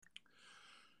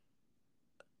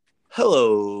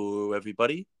Hello,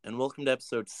 everybody, and welcome to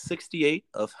episode 68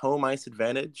 of Home Ice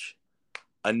Advantage,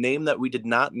 a name that we did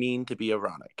not mean to be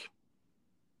ironic.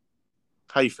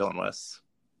 How you feeling, Wes?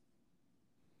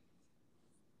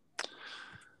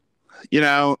 You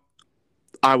know,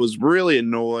 I was really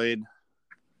annoyed.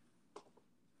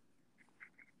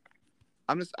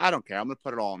 I don't care. I'm going to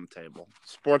put it all on the table.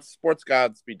 Sports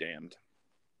gods be damned.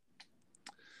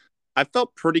 I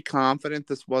felt pretty confident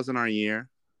this wasn't our year.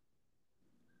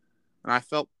 And I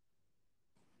felt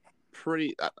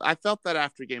that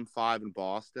after game 5 in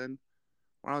Boston,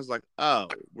 when I was like, oh,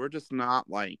 we're just not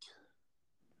like,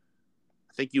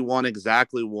 I think you won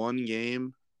exactly one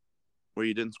game where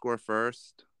you didn't score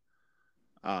first.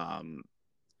 You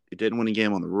didn't win a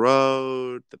game on the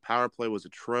road. The power play was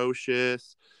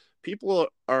atrocious. People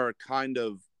are kind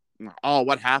of, oh,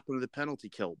 what happened to the penalty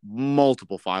kill?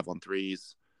 Multiple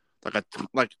 5-on-3s,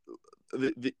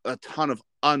 a ton of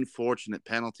unfortunate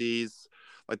penalties,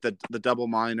 like the double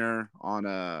minor on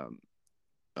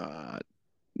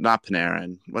not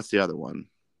Panarin. What's the other one?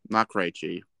 Not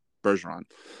Krejci, Bergeron.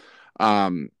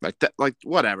 Like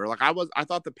whatever. I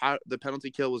thought the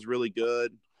penalty kill was really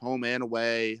good, home and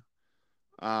away.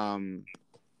 Can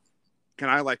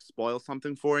I spoil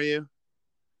something for you?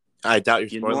 I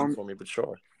doubt you're spoiling for me, but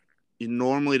sure. You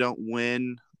normally don't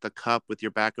win the cup with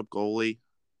your backup goalie.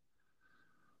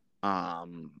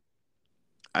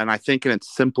 And I think in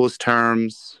its simplest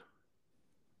terms,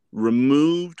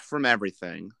 removed from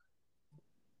everything,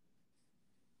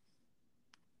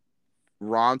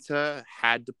 Raanta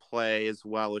had to play as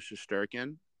well as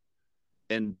Shesterkin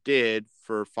and did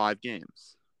for 5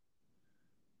 games.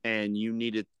 And you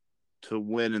needed to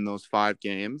win in those 5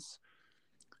 games.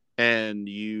 And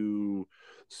you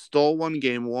stole one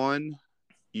game 1.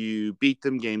 You beat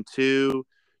them game 2.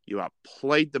 You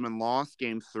outplayed them and lost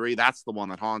game 3. That's the one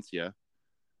that haunts you.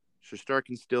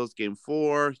 Shesterkin steals game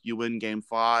 4. You win game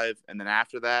 5. And then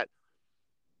after that,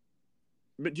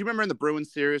 do you remember in the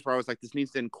Bruins series where I was like, this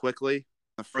needs to end quickly?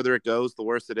 The further it goes, the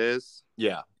worse it is.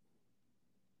 Yeah.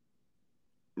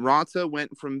 Raanta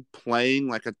went from playing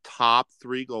like a top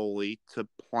 3 goalie to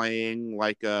playing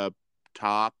like a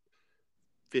top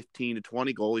 15 to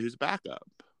 20 goalie who's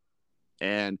backup.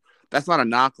 And that's not a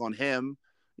knock on him.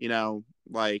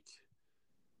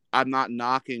 I'm not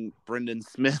knocking Brendan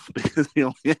Smith because he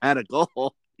only had a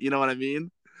goal. You know what I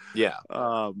mean? Yeah.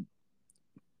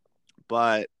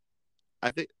 But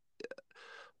I think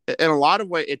in a lot of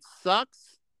ways, it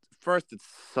sucks. First, it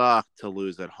sucked to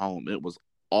lose at home. It was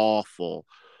awful.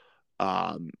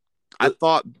 I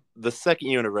thought the second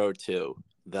year in a row, too,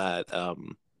 that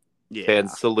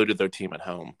fans saluted their team at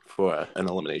home for an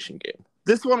elimination game.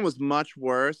 This one was much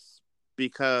worse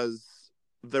because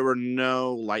there were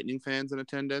no Lightning fans in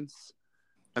attendance,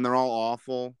 and they're all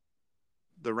awful.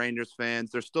 The Rangers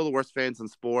fans, they're still the worst fans in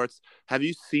sports. Have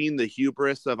you seen the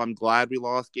hubris of I'm glad we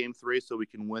lost game 3 so we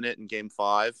can win it in game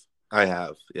 5? I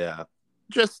have, yeah.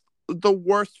 Just the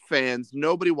worst fans.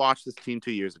 Nobody watched this team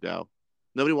 2 years ago.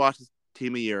 Nobody watched this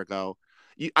team a year ago.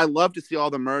 I love to see all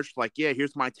the merch, like, yeah,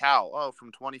 here's my towel. Oh,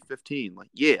 from 2015. Like,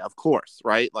 yeah, of course,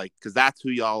 right? Like, because that's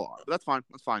who y'all are. But that's fine.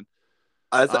 That's fine.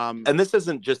 And this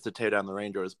isn't just to tear down the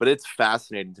Rangers, but it's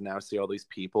fascinating to now see all these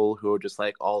people who are just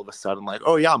like all of a sudden like,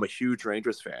 oh yeah, I'm a huge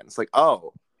Rangers fan. It's like,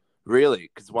 oh, really?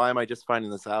 Because why am I just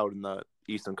finding this out in the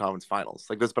Eastern Conference Finals?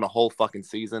 Like, there's been a whole fucking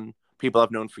season, people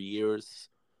I've known for years,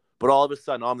 but all of a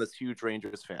sudden I'm this huge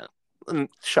Rangers fan.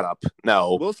 Shut up.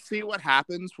 No. We'll see what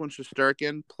happens when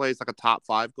Shesterkin plays like a top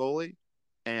 5 goalie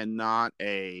and not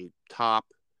a top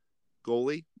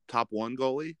 1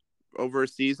 goalie over a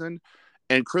season.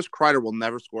 And Chris Kreider will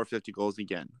never score 50 goals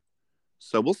again.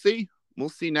 So we'll see. We'll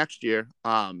see next year.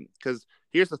 Because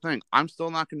here's the thing. I'm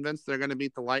still not convinced they're going to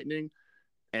beat the Lightning.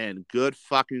 And good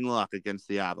fucking luck against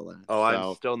the Avalanche. Oh,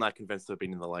 I'm still not convinced they're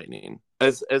beating the Lightning.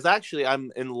 As actually,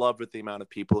 I'm in love with the amount of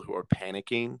people who are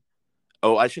panicking.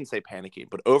 Oh, I shouldn't say panicking,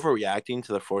 but overreacting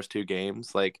to the first 2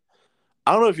 games. Like,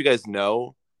 I don't know if you guys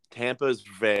know, Tampa is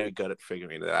very good at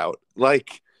figuring it out.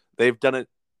 Like, they've done it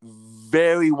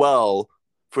very well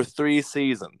for 3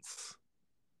 seasons.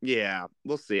 Yeah,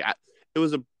 we'll see. It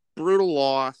was a brutal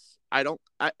loss.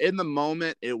 In the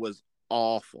moment, it was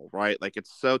awful, right? Like,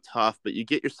 it's so tough, but you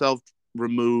get yourself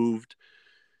removed.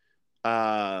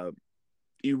 You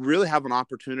really have an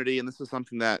opportunity, and this is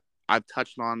something that I've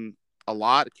touched on a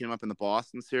lot. It came up in the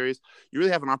Boston series. You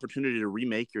really have an opportunity to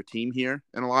remake your team here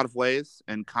in a lot of ways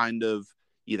and kind of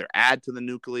either add to the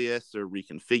nucleus or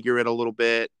reconfigure it a little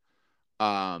bit.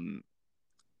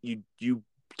 You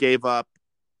gave up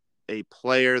a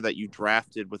player that you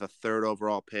drafted with a 3rd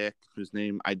overall pick, whose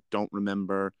name I don't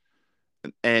remember,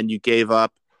 and you gave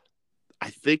up, I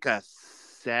think, a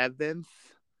 7th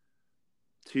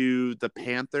to the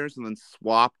Panthers and then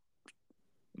swap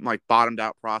like bottomed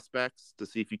out prospects to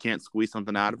see if you can't squeeze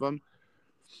something out of them.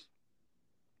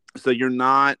 So you're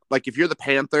not like, if you're the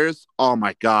Panthers, oh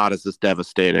my God, is this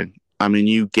devastating? I mean,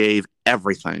 you gave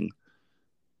everything.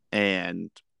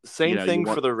 And same thing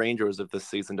for the Rangers if this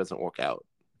season doesn't work out.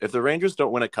 If the Rangers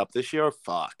don't win a cup this year,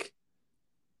 fuck.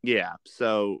 Yeah.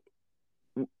 So,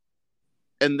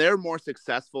 and they're more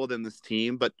successful than this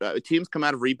team, but teams come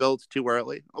out of rebuilds too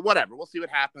early. Whatever. We'll see what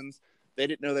happens. They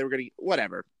didn't know they were going to,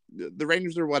 whatever. The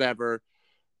Rangers are whatever.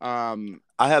 I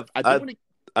have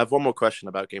one more question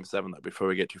about Game 7 though before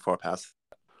we get too far past.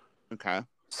 Okay.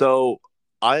 So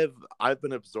I've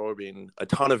been absorbing a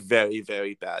ton of very,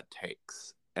 very bad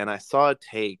takes, and I saw a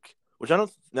take which I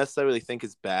don't necessarily think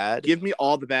is bad. Give me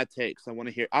all the bad takes. I want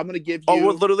to hear. I'm going to give you. Oh,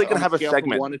 we're literally going to have a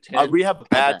segment. 1 to 10. We have a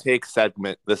bad take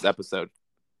segment this episode.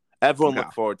 Everyone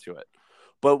look forward to it.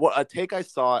 But what a take I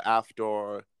saw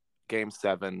after Game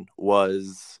 7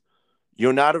 was,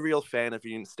 you're not a real fan if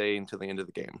you didn't stay until the end of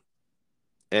the game.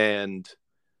 And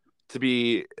to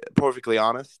be perfectly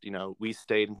honest, we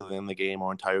stayed until the end of the game.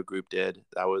 Our entire group did.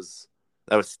 That was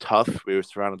tough. We were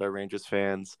surrounded by Rangers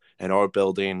fans in our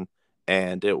building,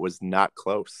 and it was not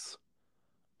close.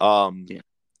 It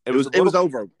was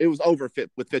over. It was over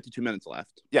with 52 minutes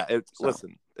left. Yeah.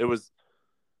 Listen, it was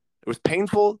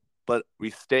painful, but we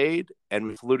stayed and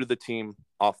we saluted the team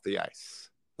off the ice.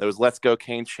 There was "Let's Go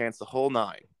Canes" chants the whole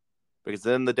 9, because at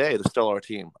the end of the day, they're still our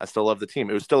team. I still love the team.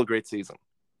 It was still a great season.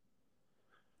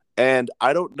 And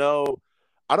I don't know.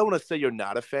 I don't want to say you're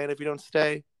not a fan if you don't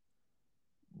stay,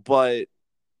 but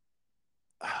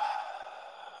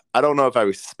I don't know if I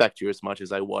respect you as much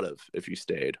as I would have if you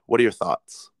stayed. What are your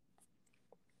thoughts?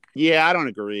 Yeah, I don't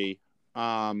agree.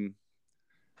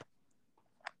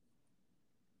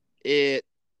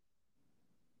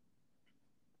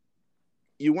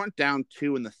 You weren't down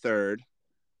 2 in the third,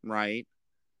 right?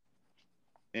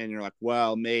 And you're like,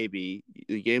 well, maybe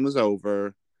the game was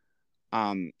over.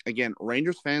 Again,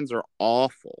 Rangers fans are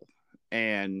awful,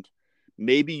 and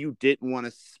maybe you didn't want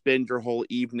to spend your whole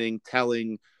evening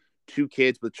telling 2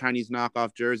 kids with Chinese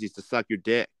knockoff jerseys to suck your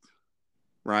dick,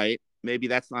 right? Maybe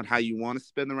that's not how you want to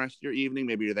spend the rest of your evening.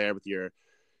 Maybe you're there with your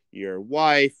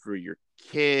wife or your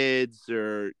kids,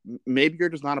 or maybe you're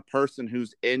just not a person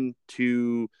who's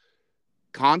into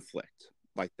conflict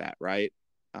like that, right?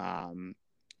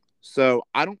 So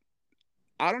I don't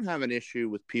have an issue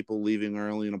with people leaving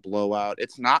early in a blowout.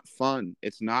 It's not fun.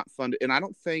 It's not fun. And I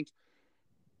don't think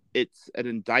it's an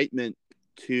indictment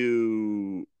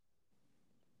to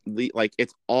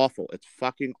it's awful. It's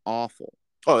fucking awful.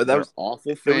 Oh, that was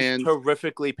awful fans. It was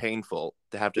horrifically painful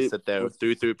to have to sit there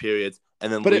through periods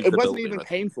and then but leave it wasn't even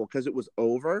painful because it was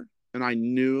over, and I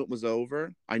knew it was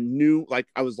over. I knew,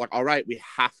 I was like, all right, we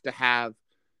have to have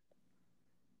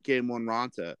Game 1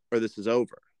 Raanta or this is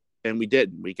over. And we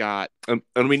didn't. We got and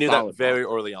we knew that very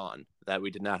early on that we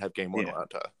did not have Game 1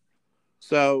 Raanta.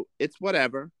 So it's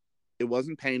whatever. It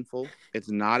wasn't painful. It's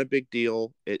not a big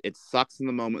deal. It sucks in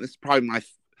the moment. This is probably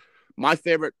my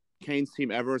favorite Canes team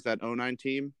ever is that 09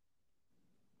 team.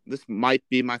 This might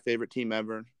be my favorite team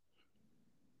ever.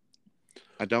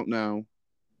 I don't know.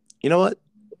 You know what?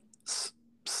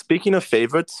 Speaking of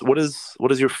favorites, what is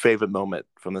your favorite moment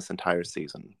from this entire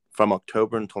season? From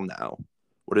October until now,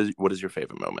 what is your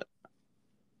favorite moment?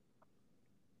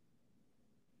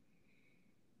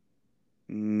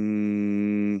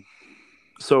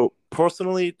 So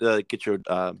personally, to get your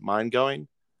mind going,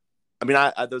 I mean,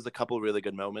 there's a couple of really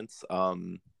good moments.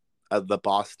 The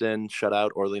Boston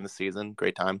shutout early in the season,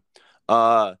 great time.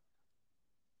 And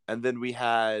then we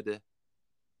had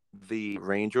the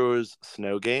Rangers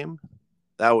snow game.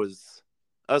 That was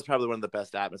probably one of the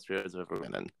best atmospheres I've ever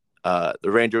been in.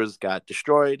 The Rangers got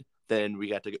destroyed, then we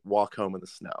got to walk home in the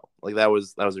snow. Like that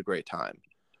was a great time.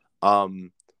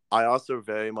 I also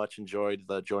very much enjoyed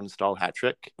the Jordan Staal hat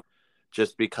trick,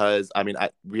 just because I mean I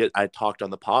talked on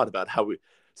the pod about how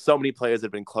so many players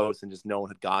had been close and just no one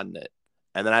had gotten it,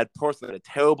 and then I had personally had a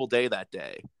terrible day that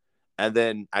day, and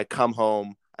then I come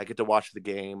home, I get to watch the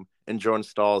game, and Jordan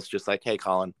Staal's just like, "Hey,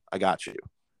 Colin, I got you."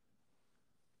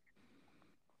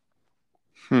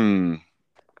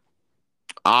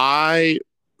 I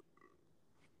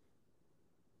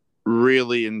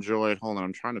really enjoyed. Hold on,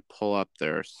 I'm trying to pull up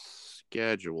their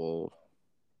schedule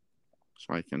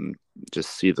so I can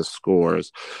just see the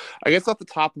scores. I guess off the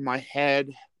top of my head,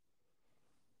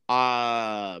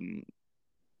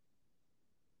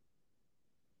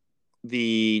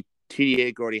 the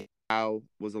TDA Gordie Howe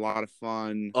was a lot of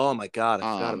fun. Oh my God,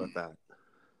 I forgot about that.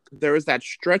 There was that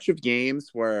stretch of games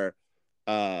where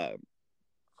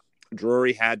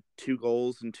Drury had 2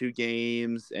 goals in 2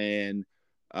 games, and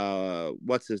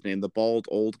what's his name? The bald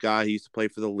old guy who used to play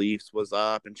for the Leafs was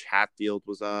up, and Chatfield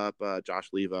was up. Josh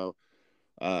Levo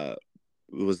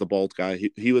was the bald guy.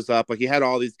 He was up. Like, he had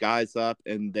all these guys up,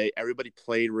 and everybody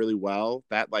played really well.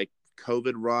 That like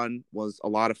COVID run was a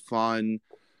lot of fun.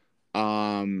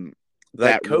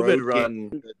 That COVID road run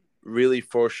game, really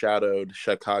foreshadowed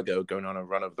Chicago going on a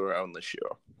run of their own this year.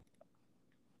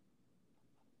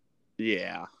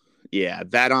 yeah.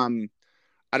 That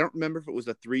I don't remember if it was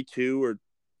a 3-2 or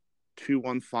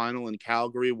 2-1 final in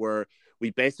Calgary where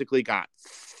we basically got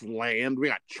slammed. We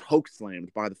got choke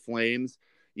slammed by the Flames.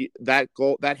 That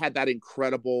goal that had that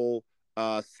incredible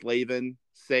Slavin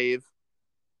save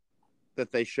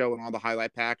that they show in all the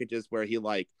highlight packages where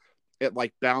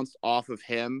it bounced off of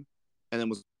him and then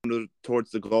was towards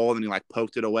the goal, and then he like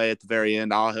poked it away at the very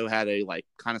end. Aho had a like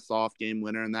kind of soft game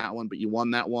winner in that one, but you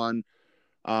won that one.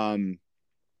 The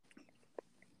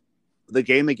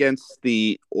game against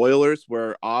the Oilers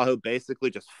where Aho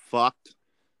basically just fucked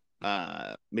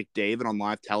McDavid on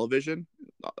live television.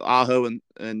 Aho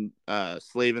and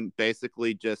Slavin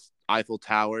basically just Eiffel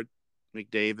Towered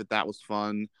McDavid. That was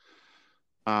fun.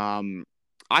 I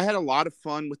had a lot of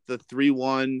fun with the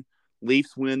 3-1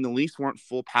 Leafs win. The Leafs weren't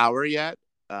full power yet.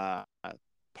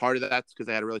 Part of that's because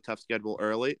they had a really tough schedule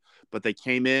early, but they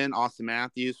came in. Austin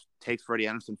Matthews takes Freddie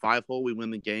Anderson 5-hole. We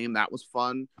win the game. That was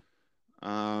fun.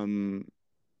 And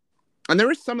there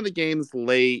were some of the games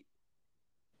late,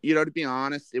 to be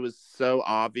honest, it was so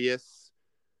obvious.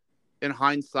 In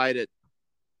hindsight,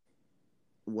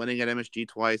 winning at MSG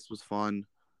twice was fun.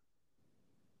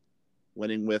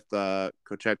 Winning with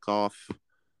Kochetkov.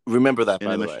 Remember that,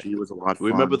 by the MSG way. was a lot of fun.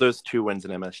 Remember those 2 wins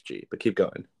in MSG, but keep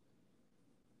going.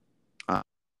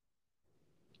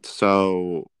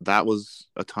 So that was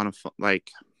a ton of fun.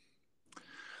 Like,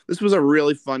 this was a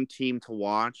really fun team to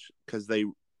watch because they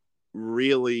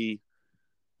really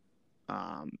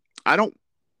I don't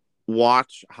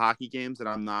watch hockey games that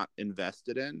I'm not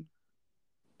invested in.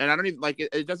 And I don't even like it.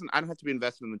 I don't have to be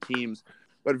invested in the teams,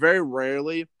 but very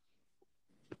rarely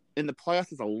in the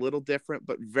playoffs is a little different,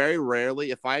 but very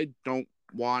rarely if I don't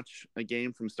watch a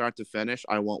game from start to finish,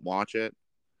 I won't watch it.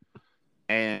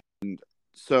 And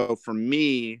so for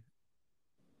me,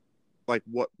 like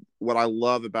what I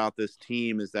love about this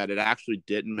team is that it actually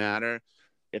didn't matter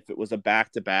if it was a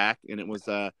back-to-back and it was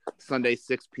a Sunday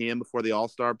 6 p.m. before the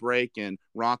All-Star break and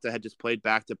Raanta had just played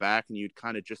back-to-back and you'd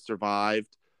kind of just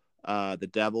survived the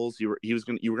Devils. You were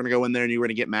going to go in there and you were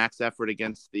going to get max effort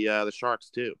against the Sharks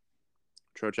too.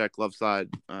 Trocheck, left side,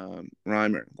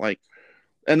 Reimer.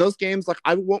 And those games,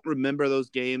 I won't remember those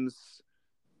games.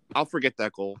 I'll forget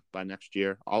that goal by next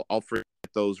year. I'll forget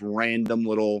those random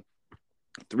little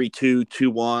 3-2,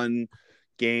 2-1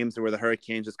 games where the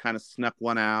Hurricanes just kind of snuck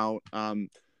one out.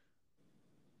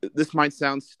 This might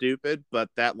sound stupid, but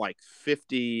that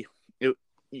 50,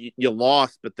 you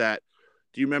lost, but do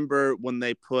you remember when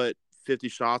they put 50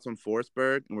 shots on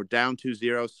Forsberg and we're down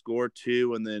 2-0, scored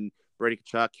 2, and then Brady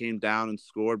Tkachuk came down and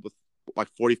scored with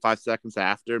 45 seconds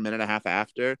after, a minute and a half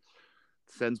after,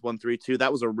 sends 1-3-2.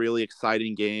 That was a really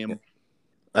exciting game.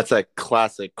 That's a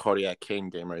classic Cardiac Kane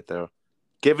game right there.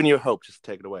 Giving you hope, just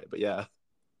take it away. But yeah.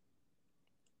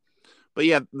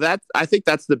 I think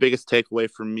that's the biggest takeaway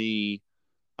for me.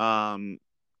 I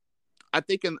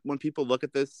think when people look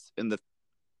at this in the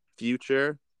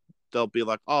future, they'll be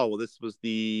like, "Oh, well, this was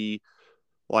the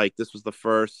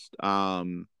first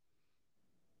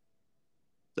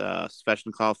the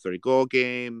Svechnikov 30-goal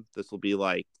game. This will be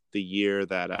the year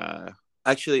that."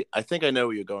 Actually, I think I know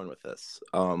where you're going with this.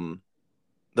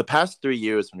 The past 3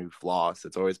 years when we've lost,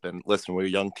 it's always been, listen, we're a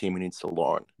young team, we need to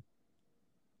learn.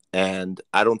 And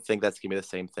I don't think that's going to be the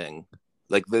same thing.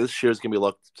 This year's going to be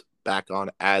looked back on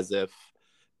as if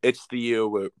it's the year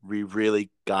where we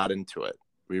really got into it.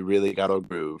 We really got our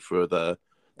groove, where the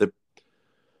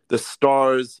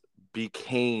stars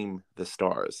became the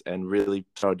stars and really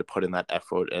started to put in that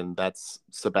effort. And that's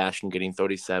Sebastian getting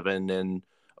 37 and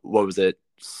what was it?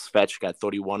 Svech got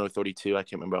 31 or 32. I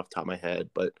can't remember off the top of my head,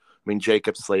 but I mean,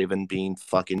 Jacob Slavin being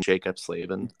fucking Jacob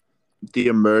Slavin. The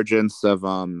emergence of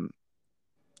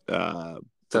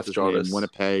Seth Jarvis.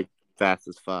 Winnipeg, fast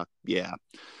as fuck. Yeah.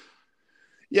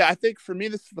 I think for me,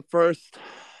 this is the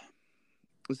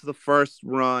first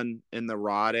run in the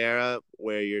Rod era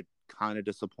where you're kind of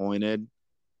disappointed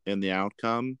in the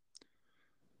outcome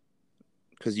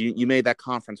because you made that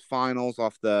conference finals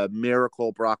off the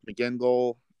miracle Brock McGinn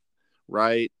goal,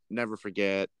 right? Never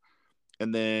forget.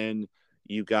 And then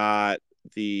you got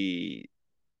the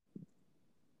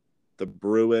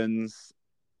Bruins,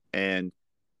 and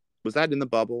was that in the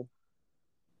bubble?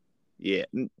 Yeah.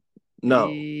 No,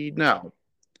 No.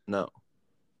 no.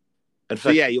 In So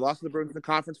fact, yeah, you lost to the Bruins in the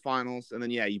conference finals, and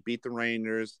then yeah, you beat the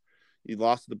Rangers. You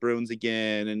lost to the Bruins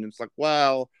again, and it's like,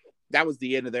 well, that was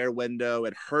the end of their window.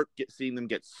 It hurt seeing them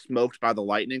get smoked by the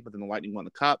Lightning, but then the Lightning won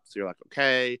the cup, so you're like,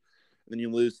 okay. And then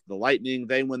you lose to the Lightning,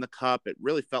 they win the cup. It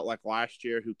really felt like last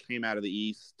year, who came out of the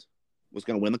East was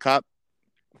going to win the cup.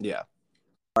 yeah,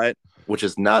 But which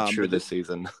is not true but this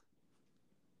season.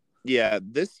 yeah,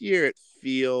 this year it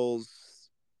feels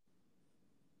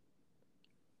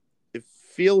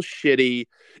shitty.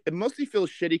 It mostly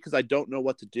feels shitty because I don't know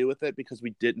what to do with it because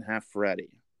we didn't have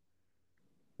Freddie.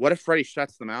 What if Freddie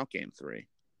shuts them out game 3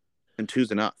 and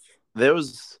 2's enough? There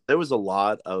was a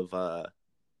lot of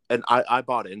and I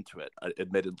bought into it,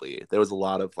 admittedly. There was a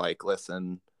lot of like,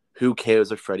 listen, who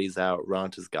cares if Freddie's out?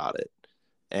 Ronta's got it.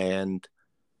 And,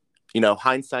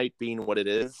 hindsight being what it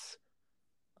is,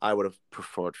 I would have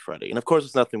preferred Freddie. And of course,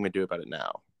 there's nothing we can do about it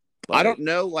now. But I don't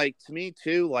know. Like, to me,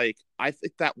 too, like, I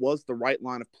think that was the right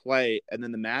line of play, and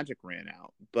then the magic ran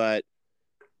out. But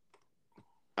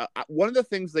one of the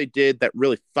things they did that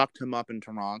really fucked him up in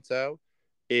Toronto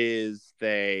is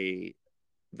they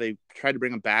tried to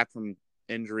bring him back from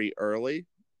injury early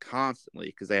constantly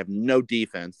because they have no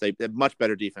defense. They have much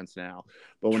better defense now.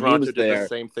 But when Toronto he was did there, the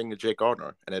same thing to Jake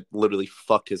Gardner, and it literally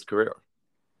fucked his career.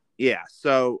 yeah.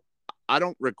 So I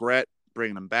don't regret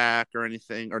bringing him back or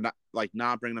anything, or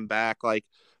not bringing him back. Like,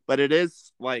 but it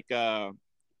is like I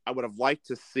would have liked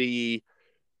to see.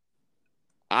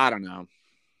 I don't know.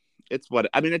 It's what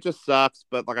I mean. It just sucks.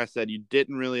 But like I said, you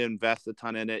didn't really invest a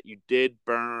ton in it. You did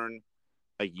burn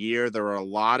a year. There were a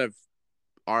lot of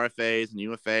RFAs and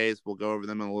UFAs. We'll go over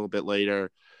them a little bit later.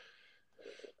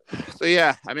 So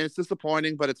yeah, I mean, it's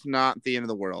disappointing, but it's not the end of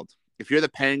the world. If you're the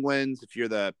Penguins, if you're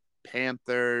the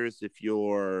Panthers, if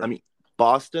you're, I mean,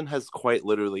 Boston has quite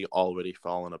literally already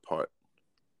fallen apart.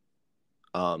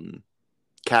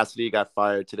 Cassidy got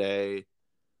fired today.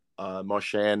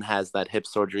 Marchand has that hip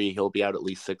surgery. He'll be out at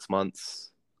least 6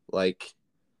 months. Like,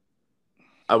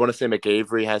 I want to say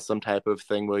McAvery has some type of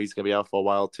thing where he's going to be out for a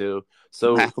while too.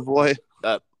 So, McAvoy.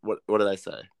 What did I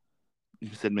say? You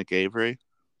said McAvery.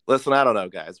 Listen, I don't know,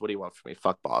 guys. What do you want from me?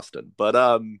 Fuck Boston.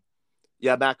 But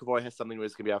yeah, McAvoy has something where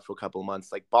he's going to be out for a couple of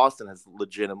months. Like, Boston has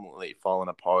legitimately fallen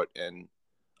apart in,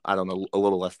 I don't know, a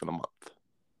little less than a month.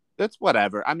 That's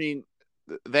whatever. I mean,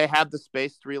 they have the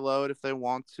space to reload if they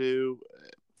want to.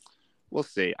 We'll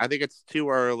see. I think it's too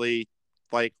early.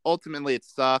 Like, ultimately, it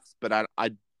sucks, but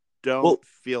I don't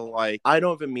feel like... I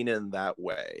don't even mean it in that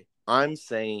way. I'm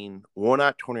saying we're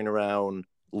not turning around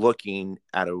looking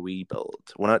at a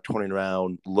rebuild. We're not turning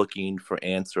around looking for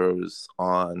answers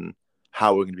on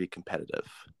how we're going to be competitive.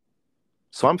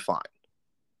 So I'm fine.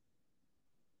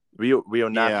 We are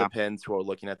not the Pens who are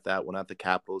looking at that. We're not the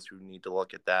Capitals who need to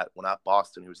look at that. We're not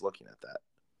Boston who's looking at that.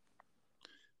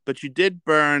 But you did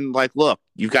burn, like, look,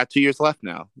 you've got 2 years left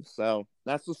now. So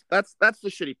that's the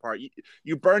shitty part.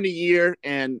 You burned a year,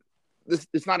 and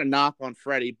it's not a knock on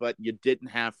Freddie, but you didn't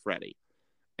have Freddie.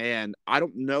 And I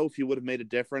don't know if he would have made a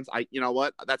difference. You know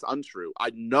what? That's untrue.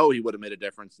 I know he would have made a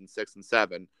difference in 6 and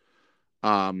 7.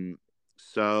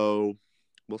 So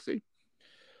we'll see.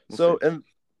 And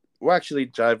we'll actually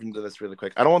dive into this really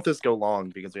quick. I don't want this to go long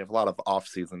because we have a lot of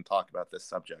off-season talk about this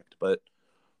subject. But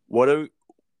what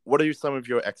are some of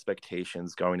your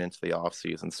expectations going into the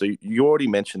off-season? So you already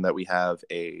mentioned that we have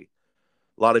a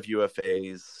lot of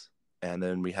UFAs, and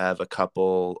then we have a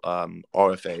couple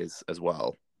RFAs as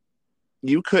well.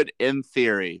 You could, in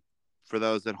theory, for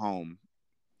those at home,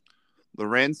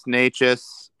 Lorenz,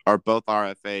 Necas are both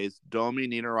RFAs. Domi,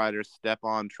 Niederreiter,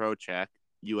 Stepan, Trocheck,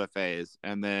 UFAs.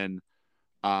 And then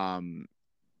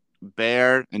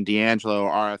Bear and D'Angelo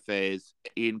are RFAs.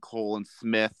 Ian Cole and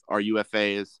Smith are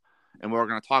UFAs. And we're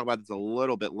going to talk about this a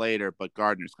little bit later, but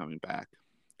Gardner's coming back.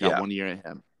 Got 1 year at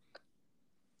him.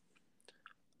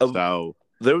 So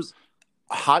there's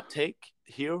a hot take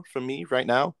here from me right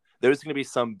now. There's going to be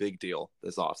some big deal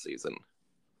this offseason.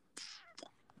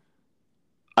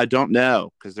 I don't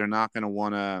know because they're not going to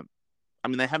want to. I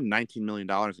mean, they have $19 million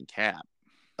in cap.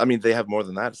 I mean, they have more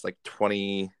than that. It's like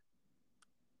 20.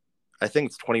 I think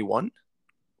it's 21.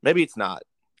 Maybe it's not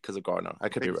because of Gardner. I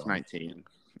could be wrong. It's 19.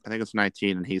 I think it's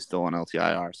 19, and he's still on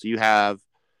LTIR. So you have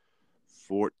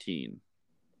 14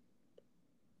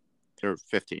 or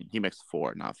 15. He makes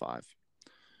 4, not 5.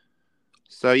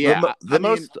 So yeah, the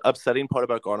most upsetting part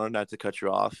about Gardner, not to cut you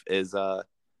off, is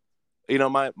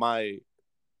my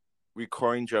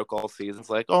recurring joke all season is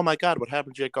like, oh my God, what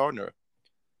happened to Jake Gardner?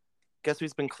 Guess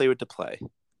who's been cleared to play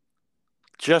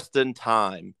just in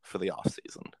time for the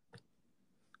offseason.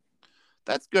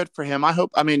 That's good for him.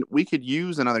 I mean, we could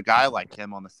use another guy like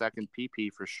him on the second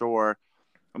PP for sure.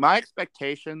 My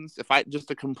expectations, if I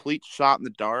just a complete shot in the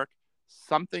dark,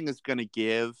 something is going to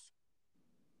give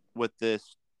with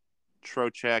this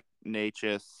Trocheck,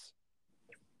 Necas,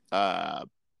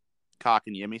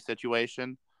 Kotkaniemi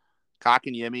situation.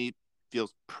 Kotkaniemi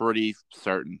feels pretty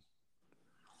certain.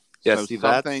 Yeah, So see,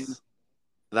 something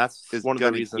that's is one of the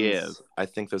going to reasons give. I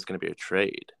think there's going to be a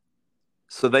trade.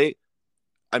 So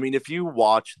I mean, if you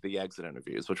watch the exit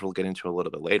interviews, which we'll get into a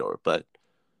little bit later, but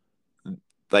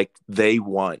like they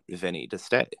want Vinny to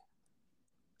stay.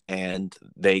 And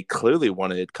they clearly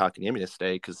wanted Kotkaniemi to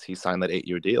stay because he signed that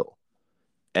 8-year deal.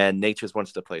 And Necas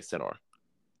wants to play center.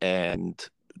 And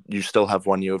you still have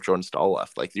 1 year of Jordan Staal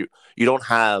left. Like you don't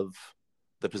have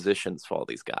the positions for all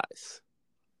these guys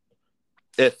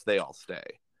if they all stay.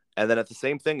 And then at the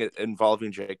same thing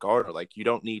involving Jake Gardiner, like you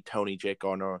don't need Tony, Jake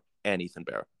Gardiner, and Ethan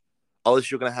Bear.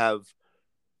 Unless you're going to have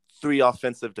 3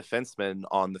 offensive defensemen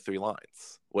on the 3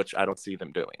 lines, which I don't see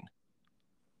them doing.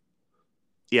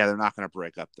 Yeah, they're not going to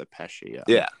break up the Pesce.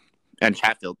 Yeah. And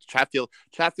Chatfield's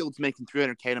making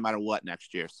 $300K no matter what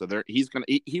next year. So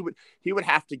he would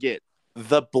have to get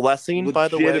the blessing, by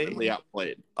the way,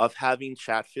 outplayed of having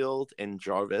Chatfield and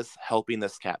Jarvis helping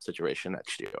this cap situation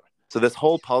next year. So this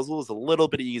whole puzzle is a little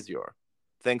bit easier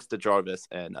thanks to Jarvis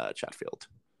and Chatfield.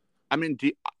 I mean,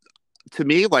 do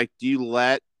you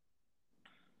let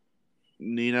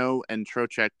Nino and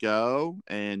Trocheck go,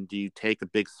 and do you take a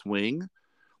big swing?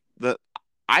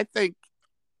 I think.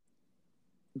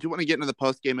 Do you want to get into the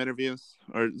post-game interviews?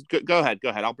 Or go ahead.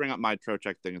 I'll bring up my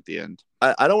Trocheck thing at the end.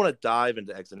 I don't want to dive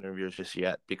into exit interviews just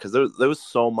yet because there was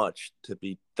so much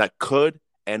that could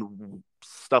and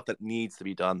stuff that needs to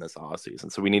be done this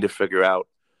offseason. So we need to figure out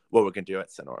what we're going to do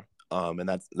at center. And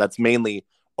that's mainly,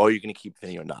 are you going to keep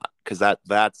Vinny or not? Because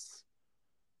that's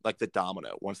like the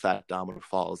domino. Once that domino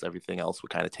falls, everything else will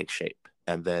kind of take shape.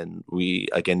 And then we,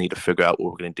 again, need to figure out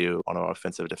what we're going to do on our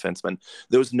offensive defenseman.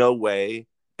 There was no way,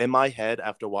 in my head,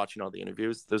 after watching all the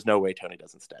interviews, there's no way Tony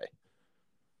doesn't stay.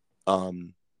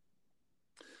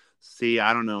 See,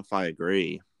 I don't know if I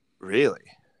agree. Really?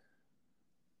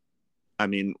 I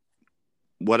mean,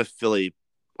 what if Philly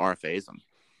RFAs him?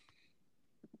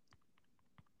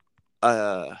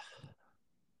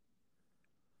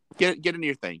 Get into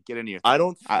your thing. I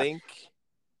don't think.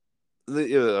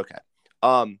 Okay.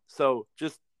 So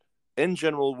just in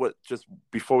general,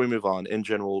 before we move on, in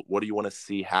general, what do you want to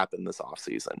see happen this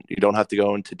offseason? You don't have to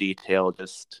go into detail,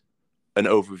 just an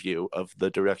overview of the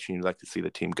direction you'd like to see the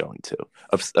team going to,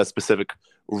 of a specific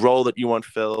role that you want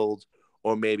filled,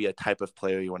 or maybe a type of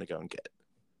player you want to go and get.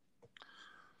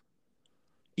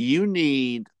 You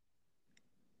need,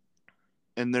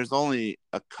 and there's only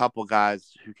a couple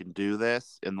guys who can do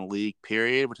this in the league,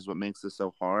 period, which is what makes this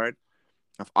so hard.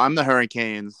 If I'm the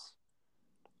Hurricanes,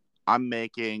 I'm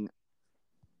making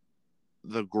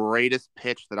the greatest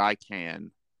pitch that I can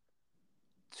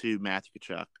to Matthew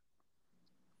Tkachuk.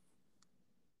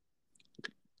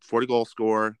 40-goal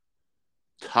scorer,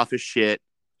 tough as shit,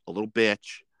 a little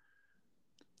bitch.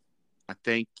 I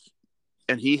think,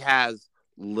 and he has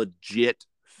legit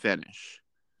finish.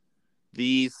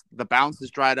 The bounce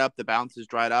is dried up.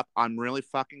 I'm really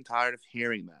fucking tired of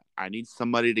hearing that. I need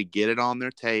somebody to get it on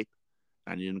their tape.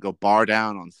 I need to go bar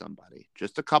down on somebody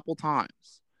just a couple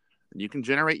times. And you can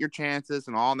generate your chances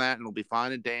and all that, and it'll be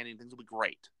fine and dandy, and things will be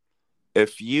great.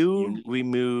 If you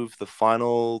remove the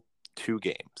final 2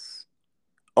 games,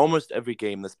 almost every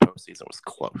game this postseason was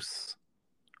close.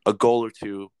 A goal or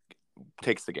 2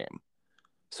 takes the game.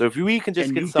 So if we can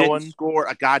just get someone didn't score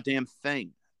a goddamn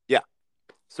thing. Yeah.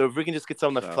 So if we can just get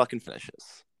someone that fucking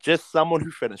finishes. Just someone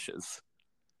who finishes.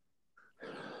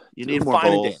 You need more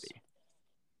goals.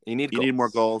 You need more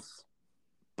goals.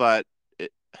 But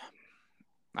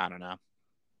I don't know.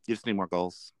 You just need more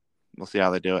goals. We'll see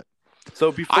how they do it.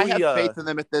 So before I have faith in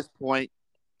them at this point.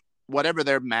 Whatever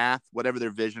their math, whatever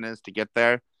their vision is to get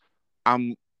there,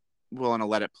 I'm willing to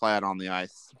let it play out on the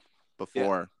ice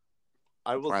before.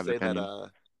 Yeah. I will say that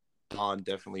Don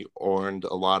definitely earned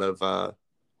a lot of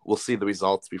we'll see the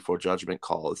results before judgment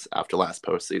calls after last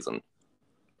postseason.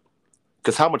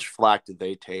 Because how much flack did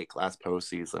they take last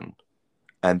postseason?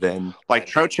 And then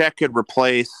Trocheck could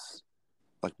replace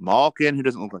Malkin, who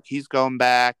doesn't look like he's going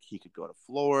back. He could go to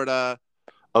Florida.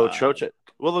 Oh, Trocheck.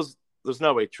 Well, there's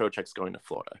no way Trocheck's going to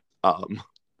Florida.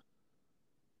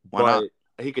 Why not?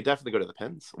 He could definitely go to the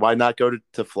Pens. Why not go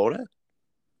to Florida?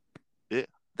 Yeah.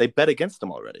 They bet against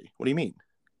him already. What do you mean?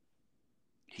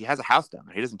 He has a house down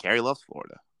there. He doesn't care. He loves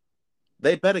Florida.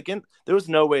 They bet against. There was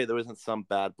no way there wasn't some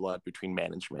bad blood between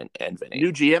management and Vinny.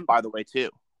 New GM, by the way, too.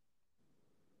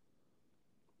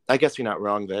 I guess you're not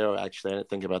wrong there. Actually, I didn't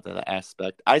think about that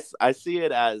aspect. I see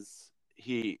it as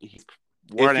he's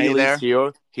Weren't he A leaves there.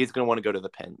 here, he's gonna want to go to the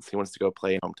Pens. He wants to go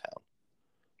play in hometown.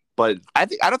 But I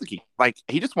don't think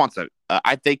he just wants a.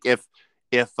 I think if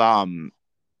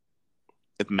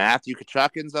Matthew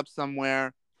Tkachuk ends up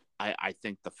somewhere, I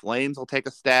think the Flames will take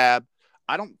a stab.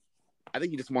 I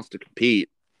think he just wants to compete.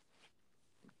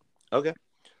 okay.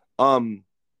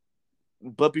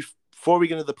 But before we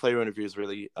get into the player interviews,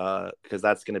 really, because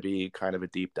that's going to be kind of a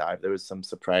deep dive. There was some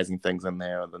surprising things in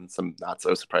there, and then some not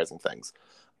so surprising things.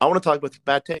 I want to talk about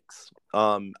bad takes.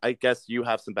 I guess you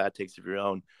have some bad takes of your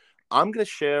own. I'm going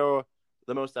to share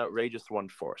the most outrageous one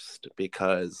first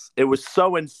because it was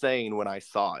so insane when I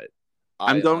saw it.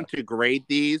 I'm going to grade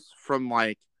these from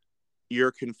like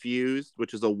you're confused,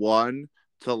 which is a 1,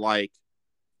 to like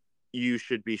you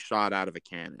should be shot out of a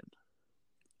cannon.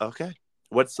 Okay.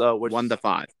 What's 1 to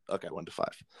 5? Okay, 1 to 5.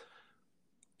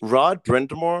 Rod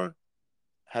Brind'Amour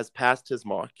has passed his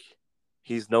mark.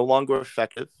 He's no longer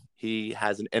effective. He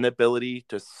has an inability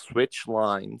to switch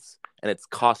lines, and it's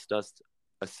cost us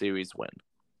a series win.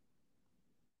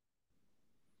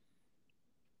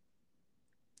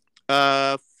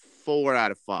 4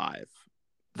 out of 5.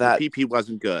 That the PP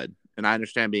wasn't good, and I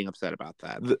understand being upset about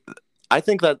that. I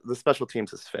think that the special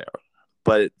teams is fair,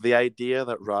 but the idea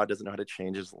that Rod doesn't know how to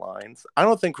change his lines, I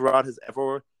don't think Rod has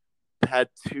ever had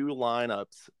 2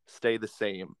 lineups stay the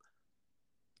same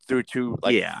through through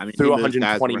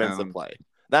 120 minutes of play.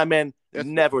 That man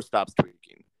never stops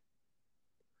tweaking.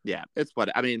 Yeah, it's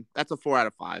what I mean. That's a 4 out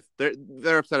of 5.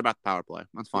 They're upset about the power play.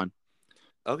 That's fine.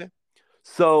 Okay,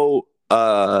 so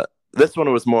this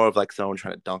one was more of like someone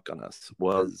trying to dunk on us.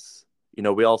 Was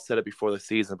we all said it before the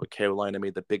season, but Carolina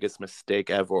made the biggest mistake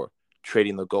ever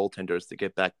trading the goaltenders to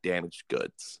get back damaged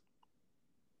goods.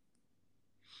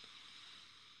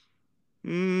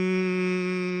 I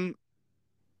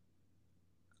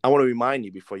want to remind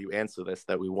you before you answer this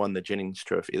that we won the Jennings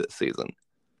Trophy this season.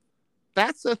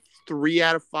 That's a 3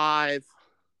 out of 5.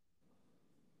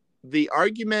 The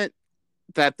argument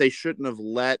that they shouldn't have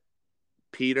let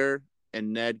Peter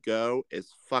and Ned go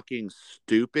is fucking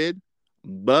stupid,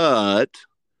 but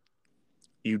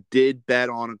you did bet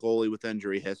on a goalie with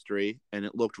injury history, and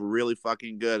it looked really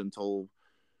fucking good until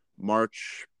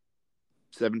March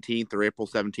 17th or April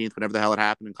 17th, whenever the hell it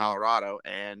happened in Colorado,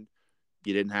 and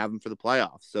you didn't have him for the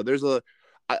playoffs. So there's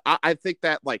I think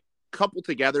that like coupled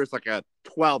together is like a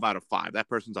 12 out of 5. That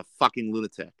person's a fucking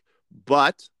lunatic.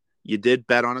 But you did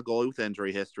bet on a goalie with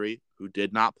injury history who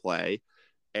did not play,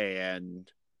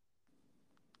 and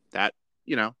that,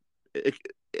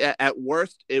 at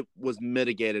worst, it was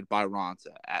mitigated by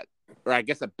Raanta. Or I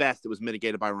guess at best, it was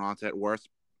mitigated by Raanta. At worst,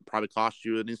 probably cost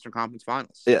you an Eastern Conference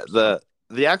Finals. Yeah,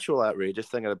 the actual outrageous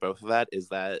thing of both of that is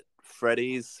that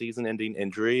Freddie's season-ending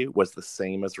injury was the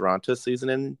same as Raanta's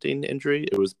season-ending injury.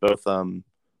 It was both an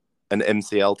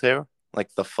MCL tear,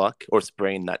 like the fuck, or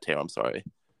sprain that tear. I'm sorry.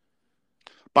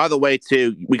 By the way,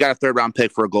 too, we got a 3rd-round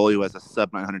pick for a goalie who has a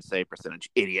sub-900 save percentage.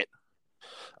 Idiot.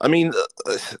 I mean,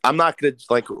 I'm not going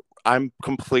to, I'm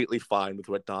completely fine with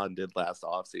what Don did last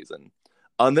offseason.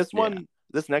 On this one,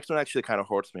 this next one actually kind of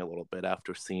hurts me a little bit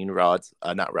after seeing Jordan's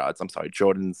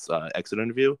exit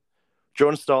interview.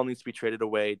 Jordan Staal needs to be traded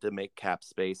away to make cap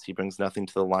space. He brings nothing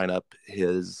to the lineup.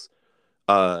 His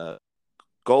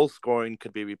goal scoring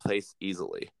could be replaced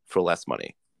easily for less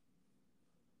money.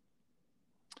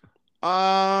 4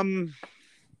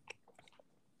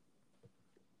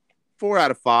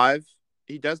 out of 5.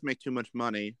 He does make too much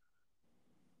money,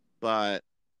 but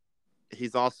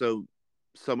he's also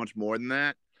so much more than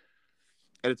that.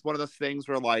 And it's one of those things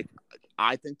where, like,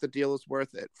 I think the deal is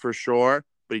worth it for sure,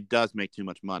 but he does make too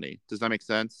much money. Does that make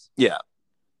sense? Yeah.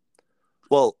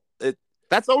 Well,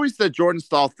 that's always the Jordan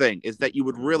Staal thing, is that you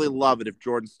would really love it if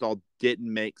Jordan Staal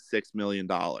didn't make $6 million.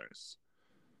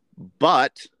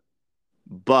 But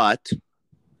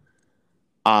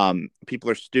people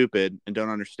are stupid and don't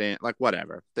understand, like,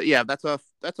 whatever. But yeah, that's a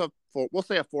 4, we'll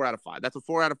say a 4 out of 5. That's a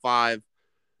 4 out of 5.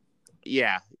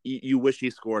 Yeah, you wish he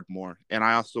scored more, and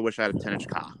I also wish I had a 10-inch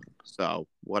cock. So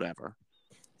whatever.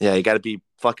 Yeah, you got to be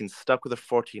fucking stuck with a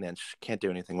 14-inch. Can't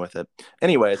do anything with it.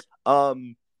 Anyways,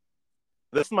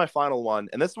 this is my final one,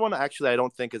 and this one actually I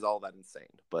don't think is all that insane,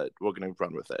 but we're gonna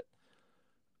run with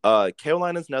it.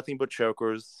 Carolina's nothing but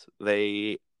chokers.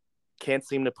 They can't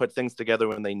seem to put things together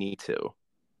when they need to.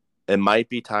 It might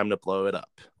be time to blow it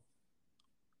up.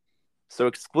 So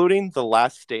excluding the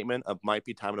last statement of might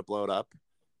be time to blow it up,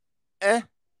 I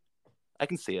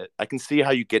can see it. I can see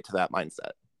how you get to that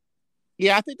mindset.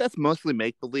 Yeah, I think that's mostly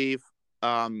make-believe.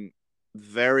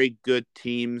 Very good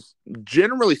teams,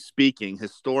 generally speaking,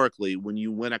 historically, when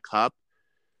you win a cup,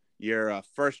 you're a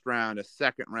first round, a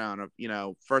second round,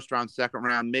 first round, second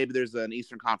round. Maybe there's an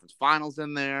Eastern Conference Finals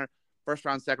in there. first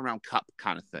round, second round cup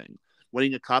kind of thing.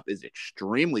 Winning a cup is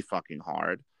extremely fucking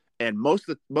hard. And most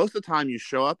of the time you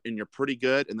show up and you're pretty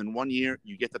good, and then 1 year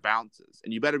you get the bounces.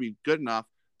 And you better be good enough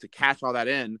to catch all that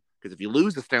in, because if you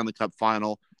lose the Stanley Cup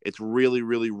final, it's really,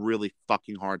 really, really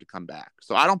fucking hard to come back.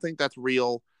 So I don't think that's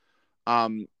real.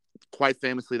 Quite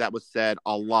famously, that was said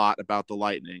a lot about the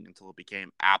Lightning until it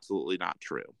became absolutely not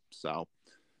true. So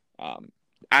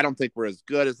I don't think we're as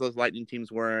good as those Lightning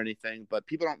teams were or anything, but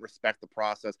people don't respect the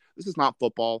process. This is not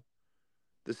football.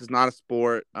 This is not a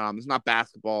sport. This is not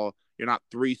basketball. You're not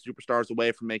 3 superstars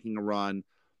away from making a run.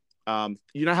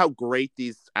 You know how great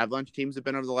these Avalanche teams have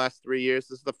been over the last 3 years?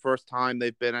 This is the first time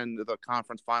they've been in the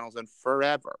conference finals in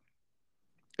forever.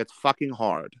 It's fucking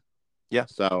hard. Yeah.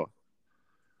 So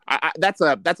that's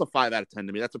a 5 out of 10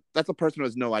 to me. That's a person who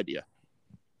has no idea.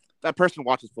 That person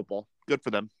watches football. Good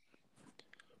for them.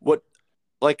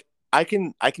 I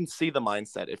can see the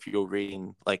mindset if you're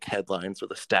reading like headlines or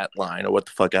the stat line or what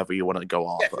the fuck ever you want to go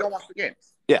off. Yeah, if you don't watch the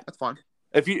games. Yeah, that's fine.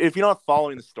 If you're not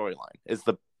following the storyline, is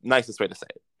the nicest way to say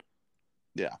it.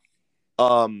 Yeah.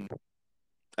 And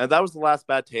that was the last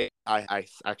bad take I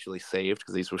actually saved,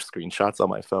 because these were screenshots on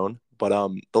my phone. But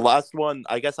the last one,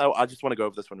 I guess I just want to go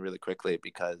over this one really quickly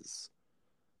because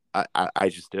I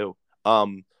just do.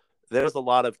 There's a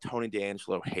lot of Tony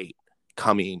DeAngelo hate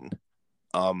coming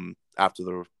after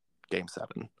the Game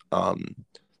 7.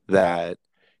 That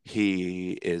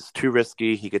he is too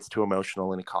risky, he gets too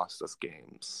emotional, and he costs us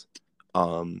games.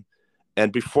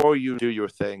 And before you do your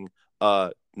thing,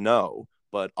 no,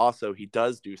 but also he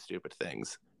does do stupid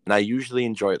things, and I usually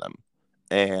enjoy them.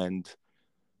 And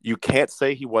you can't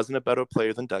say he wasn't a better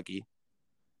player than Dougie,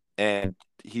 and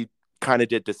he kind of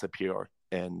did disappear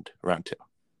in round 2.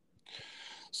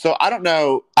 So I don't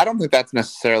know. I don't think that's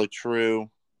necessarily true.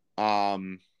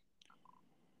 I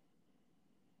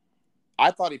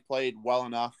thought he played well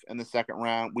enough in the second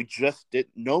round. We just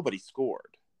didn't. Nobody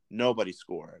scored.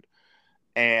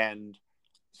 And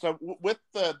so with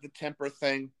the temper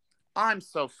thing, I'm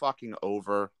so fucking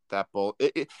over that bull.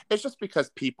 It's just because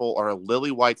people are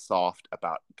lily white soft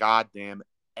about goddamn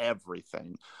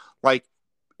everything. Like,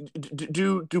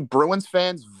 do Bruins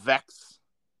fans vex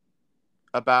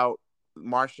about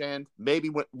Marchand? Maybe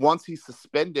once he's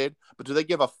suspended, but do they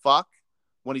give a fuck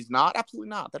when he's not? Absolutely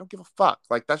not. They don't give a fuck.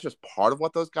 Like, that's just part of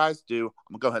what those guys do.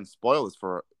 I'm gonna go ahead and spoil this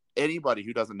for anybody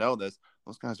who doesn't know this.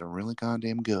 Those guys are really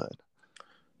goddamn good,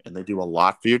 and they do a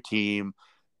lot for your team.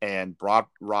 And Rod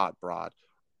brought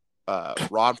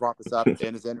this up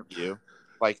in his interview.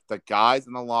 Like, the guys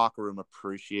in the locker room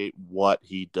appreciate what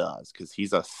he does because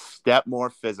he's a step more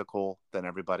physical than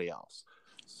everybody else.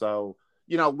 So,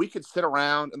 we could sit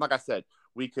around and, like I said,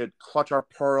 we could clutch our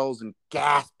pearls and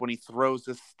gasp when he throws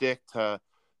his stick to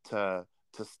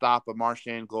stop a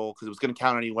Marchand goal because it was going to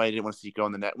count anyway. He didn't want to see it go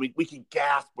in the net. We can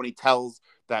gasp when he tells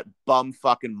that bum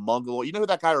fucking Mongol. You know who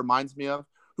that guy reminds me of?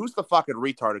 Who's the fucking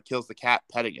retard who kills the cat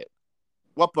petting it?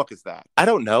 What book is that? I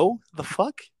don't know. The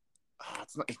fuck?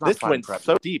 It's not this went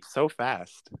so deep, so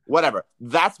fast. Whatever.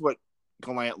 That's what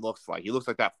Gallant looks like. He looks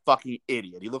like that fucking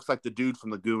idiot. He looks like the dude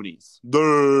from the Goonies.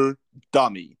 The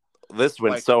dummy. This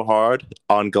went so hard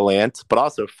on Gallant, but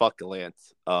also fuck Gallant.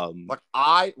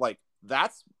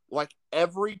 That's like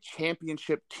every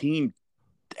championship team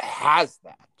has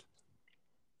that.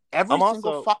 Every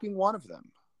single fucking one of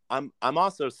them. I'm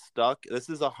also stuck. This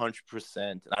is 100%,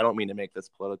 and I don't mean to make this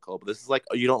political, but this is like,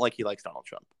 you don't like he likes Donald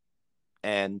Trump.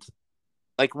 And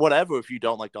like, whatever, if you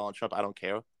don't like Donald Trump, I don't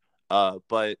care.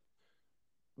 But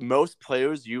most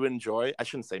players you enjoy, I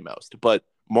shouldn't say most, but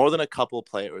more than a couple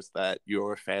players that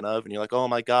you're a fan of, and you're like, oh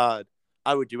my God,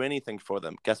 I would do anything for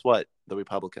them. Guess what? The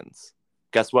Republicans.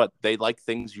 Guess what? They like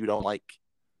things you don't like.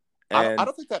 And I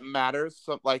don't think that matters.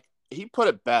 So, like, he put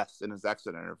it best in his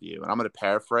exit interview, and I'm going to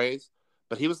paraphrase,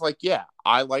 but he was like, yeah,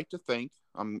 I like to think,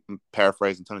 I'm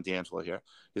paraphrasing Tony DeAngelo here.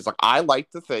 He's like, I like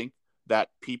to think that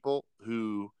people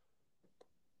who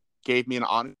gave me an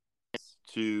honest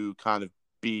to kind of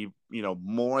be,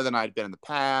 more than I'd been in the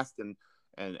past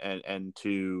and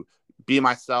to be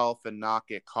myself and not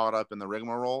get caught up in the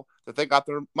rigmarole, that they got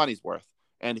their money's worth.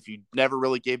 And if you never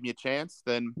really gave me a chance,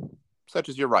 then such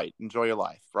is your right. Enjoy your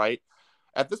life, right?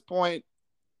 At this point,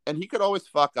 and he could always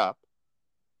fuck up.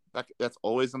 That's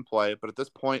always in play. But at this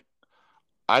point,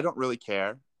 I don't really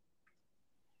care.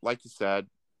 Like you said,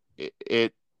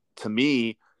 it to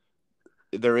me,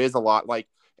 there is a lot like,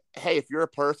 hey, if you're a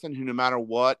person who no matter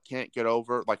what can't get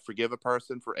over, like, forgive a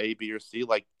person for A, B, or C,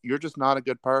 like, you're just not a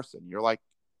good person. You're like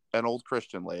an old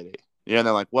Christian lady. Yeah, and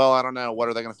they're like, well, I don't know. What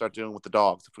are they going to start doing with the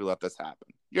dogs if we let this happen?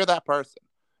 You're that person.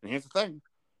 And here's the thing.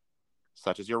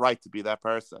 Such is your right to be that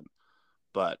person.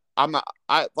 But I'm not.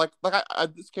 I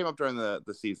this came up during the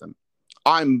season.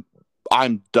 I'm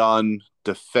done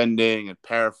defending and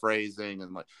paraphrasing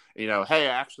and like, hey,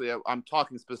 actually, I'm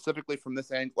talking specifically from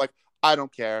this angle. Like, I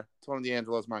don't care. Tony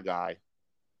D'Angelo's my guy.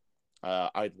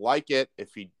 I'd like it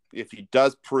if he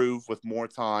does prove with more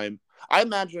time. I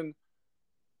imagine.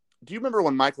 Do you remember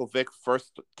when Michael Vick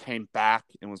first came back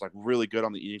and was like really good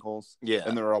on the Eagles? Yeah.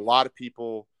 And there were a lot of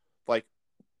people like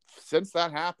since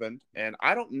that happened, and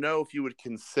I don't know if you would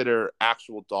consider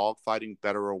actual dog fighting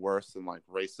better or worse than like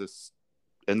racist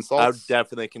insults. I would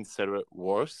definitely consider it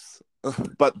worse.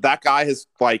 But that guy has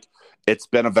like, it's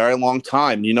been a very long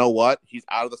time. You know what? He's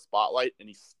out of the spotlight, and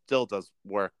he still does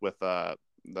work with the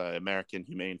American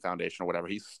Humane Foundation or whatever.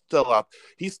 He's still up.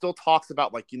 He still talks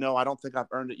about like, I don't think I've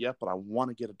earned it yet, but I want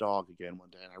to get a dog again one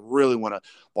day, and I really want to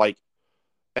like.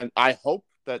 And I hope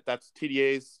that's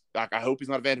TDA's. Like, I hope he's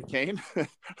not Evander Kane,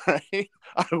 right?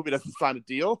 I hope he doesn't sign a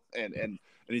deal and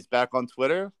he's back on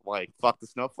Twitter like fuck the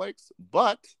snowflakes.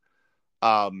 But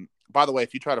by the way,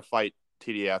 if you try to fight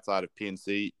TDA outside of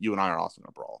PNC, you and I are also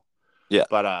gonna brawl. Yeah.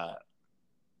 But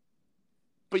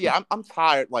yeah, I'm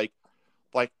tired. Like,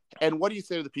 and what do you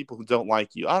say to the people who don't like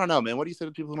you? I don't know, man. What do you say to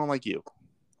the people who don't like you?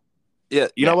 Yeah,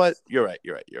 you know what? You're right.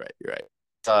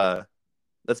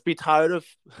 Let's be tired of,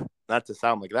 not to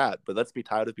sound like that, but let's be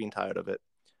tired of being tired of it.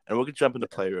 And we're going to jump into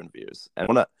player interviews.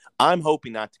 And I'm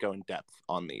hoping not to go in depth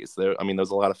on these. There's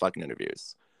a lot of fucking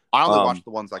interviews. I only watched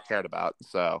the ones I cared about.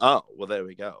 So. Oh, well, there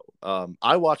we go.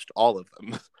 I watched all of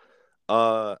them.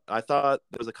 I thought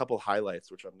there was a couple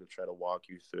highlights, which I'm going to try to walk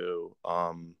you through.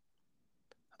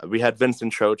 We had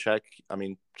Vincent Trocheck.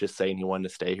 Just saying he wanted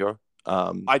to stay here.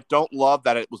 I don't love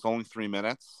that it was only 3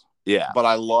 minutes. Yeah. But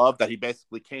I love that he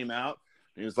basically came out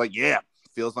and he was like, yeah,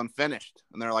 feels unfinished.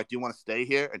 And they're like, do you want to stay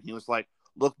here? And he was like,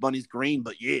 look, money's green,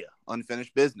 but yeah,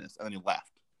 unfinished business. And then he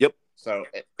left. Yep. So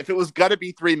if it was going to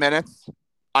be 3 minutes,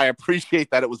 I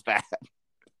appreciate that it was bad.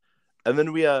 And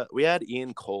then we had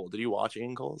Ian Cole. Did you watch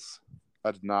Ian Cole's?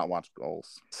 I did not watch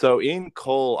Cole's. So Ian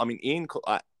Cole,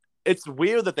 it's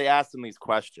weird that they asked him these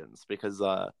questions because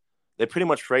they pretty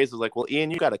much phrased it like, well,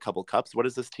 Ian, you got a couple cups. What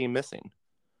is this team missing?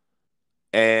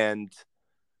 And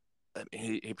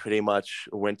he pretty much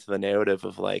went to the narrative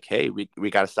of like, hey, we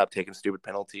got to stop taking stupid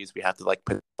penalties. We have to like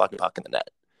put the fucking puck in the net,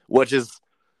 which is,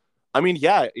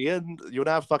 yeah, Ian, you're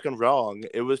not fucking wrong.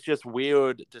 It was just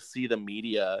weird to see the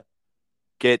media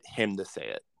get him to say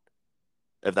it,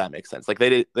 if that makes sense. Like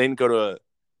they didn't go to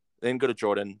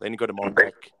Jordan. They didn't go to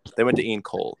Marek. They went to Ian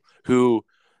Cole, who,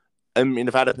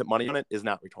 if I had to put money on it, is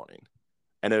not returning.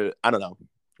 And I don't know.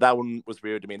 That one was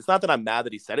weird to me. It's not that I'm mad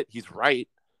that he said it. He's right.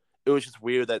 It was just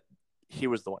weird that he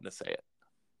was the one to say it.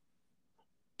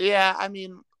 Yeah,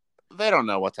 they don't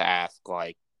know what to ask.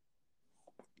 Like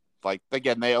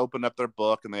again, they opened up their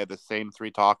book and they had the same 3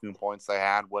 talking points they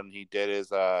had when he did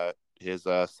his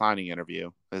signing interview,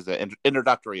 his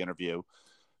introductory interview.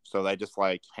 So they just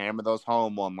like hammered those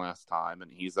home one last time,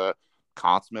 and he's a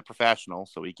consummate professional,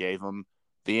 so he gave him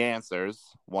the answers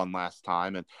one last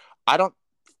time. And I don't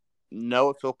know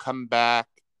if he'll come back.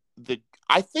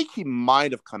 I think he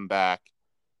might have come back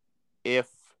if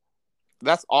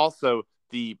that's also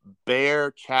the Bear,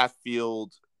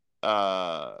 Chatfield,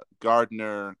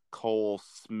 Gardner, Cole,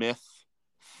 Smith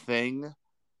thing.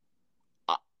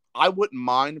 I wouldn't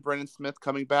mind Brendan Smith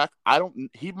coming back.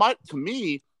 He might, to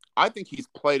me, I think he's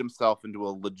played himself into a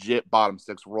legit bottom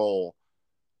 6 role.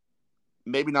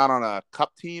 Maybe not on a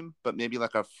cup team, but maybe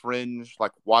like a fringe,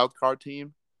 like wild card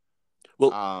team.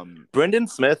 Well, Brendan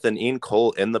Smith and Ian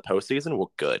Cole in the postseason were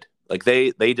good. Like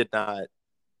they did not.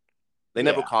 They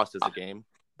never cost us a game.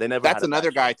 They never. That's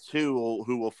another guy too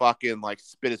who will fucking like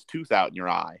spit his tooth out in your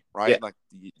eye, right? Yeah. Like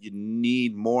you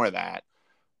need more of that.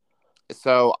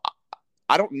 So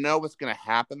I don't know what's going to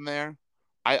happen there.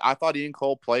 I thought Ian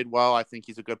Cole played well. I think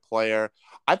he's a good player.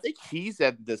 I think he's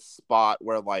at this spot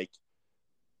where like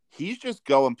he's just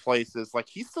going places. Like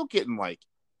he's still getting like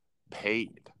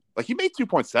paid. Like he made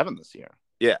 2.7 this year.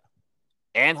 Yeah.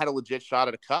 And had a legit shot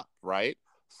at a cup, right?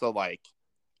 So like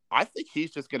I think he's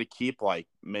just going to keep like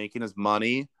making his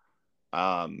money.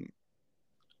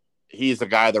 He's a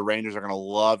guy the Rangers are going to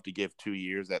love to give 2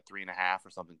 years at 3.5 or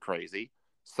something crazy.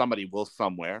 Somebody will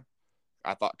somewhere.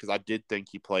 I thought, because I did think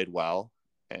he played well.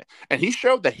 And he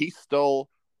showed that he's still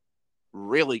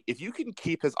really, if you can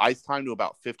keep his ice time to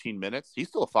about 15 minutes, he's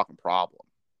still a fucking problem.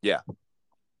 Yeah.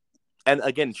 And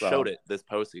again, showed it this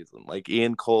postseason. Like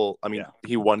Ian Cole,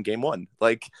 he won game 1.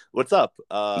 Like, what's up?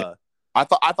 I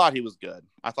thought he was good.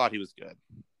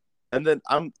 And then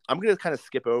I'm gonna kind of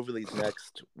skip over these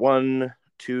next 1,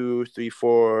 2, 3,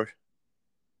 4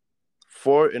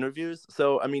 interviews.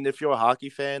 So if you're a hockey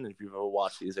fan and if you've ever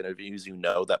watched these interviews, you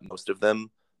know that most of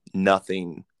them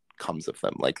nothing comes of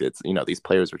them. Like it's, these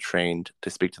players are trained to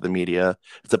speak to the media.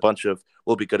 It's a bunch of,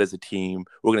 we'll be good as a team.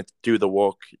 We're going to do the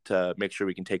work to make sure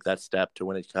we can take that step to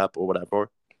win a cup or whatever.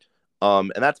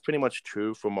 And that's pretty much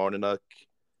true for Martinook,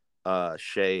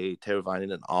 Shea,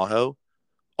 Teravainen, and Aho.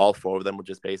 All 4 of them were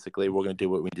just basically, we're going to do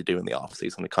what we need to do in the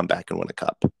offseason to come back and win a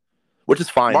cup, which is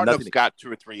fine. Martinook's got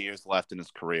 2 or 3 years left in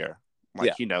his career.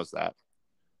 He knows that.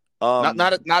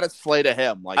 Not a slay to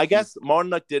him. I guess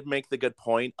Martinook did make the good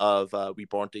point of we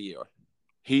burnt a year.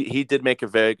 He did make a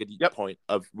very good point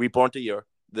of we burnt a year.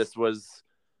 This was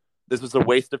a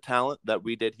waste of talent that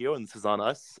we did here, and this is on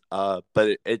us.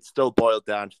 But it still boiled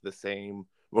down to the same.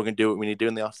 We're going to do what we need to do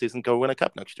in the offseason, go win a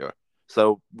cup next year.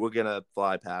 So we're going to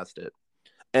fly past it.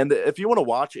 And if you want to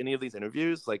watch any of these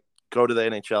interviews, like go to the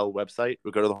NHL website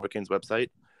or go to the Hurricanes website.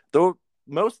 Though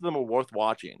most of them are worth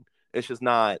watching. It's just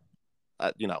not,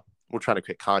 we're trying to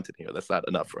create content here. That's not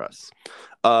enough for us.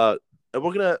 And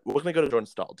we're gonna go to Jordan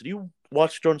Staal. Did you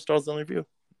watch Jordan Staal's interview?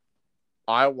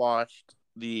 I watched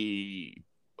the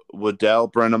Waddell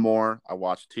Brennamore. I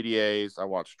watched TDAs. I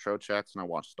watched Trocheck's, and I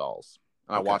watched Stahl's.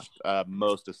 And I watched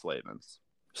most of Slavin's.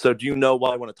 So do you know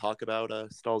why I want to talk about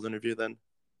Stahl's interview then?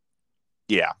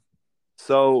 Yeah.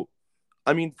 So,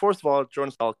 I mean, first of all,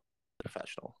 Jordan Staal is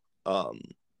professional.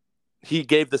 He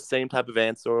gave the same type of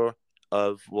answer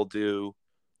of we'll do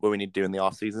what we need to do in the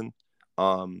offseason.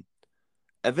 And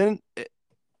then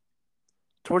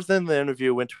towards the end of the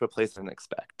interview, went to a place I didn't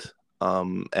expect.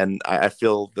 And I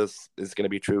feel this is going to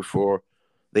be true for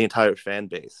the entire fan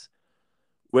base.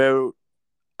 Where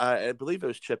I believe it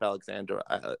was Chip Alexander.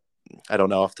 I don't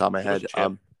know off the top of my head.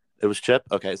 It was Chip?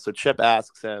 Okay, so Chip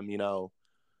asks him,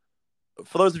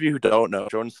 for those of you who don't know,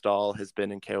 Jordan Staal has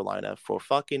been in Carolina for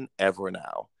fucking ever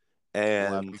now.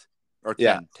 And 11. Or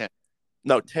 10. 10.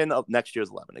 No, 10 of next year's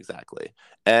 11, exactly.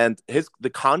 And the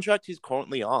contract he's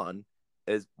currently on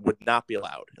would not be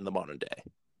allowed in the modern day.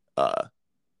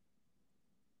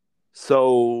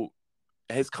 So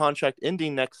his contract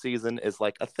ending next season is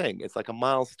like a thing. It's like a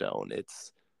milestone.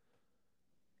 It's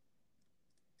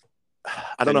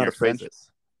I don't know how to phrase this.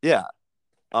 Yeah.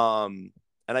 And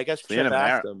I guess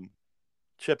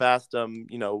Chip asked him,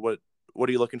 what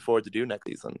are you looking forward to do next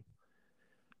season?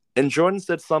 And Jordan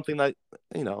said something that,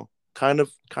 kind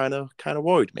of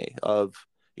worried me of,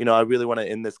 I really want to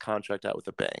end this contract out with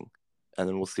a bang, and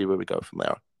then we'll see where we go from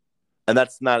there. And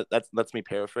that's me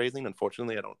paraphrasing.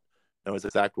 Unfortunately, I don't know his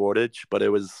exact wordage, but it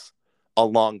was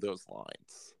along those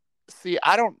lines. See,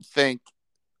 I don't think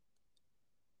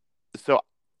so,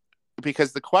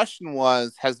 because the question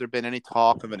was, has there been any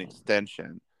talk of an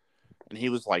extension? And he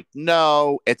was like,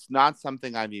 no, it's not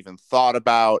something I've even thought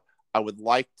about. I would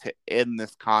like to end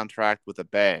this contract with a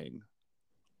bang.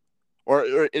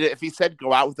 Or if he said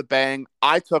go out with a bang,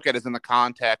 I took it as in the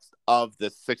context of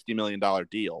this $60 million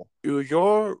deal.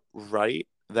 You're right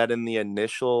that in the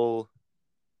initial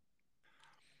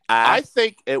I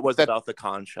think it was about the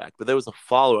contract, but there was a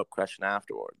follow-up question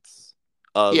afterwards.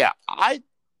 I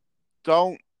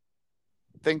don't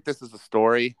think this is a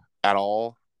story at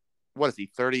all. What is he,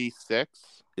 36?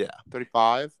 Yeah.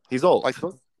 35? He's old.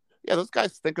 Those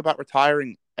guys think about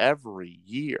retiring every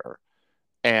year.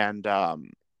 And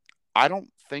I don't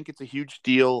think it's a huge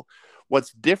deal.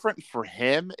 What's different for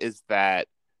him is that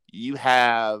you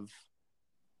have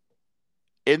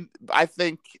I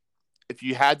think if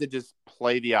you had to just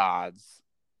play the odds,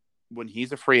 when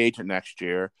he's a free agent next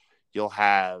year, you'll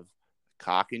have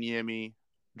Kotkaniemi,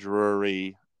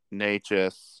 Drury,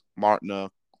 Necas,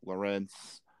 Martinook,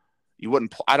 Lorentz. You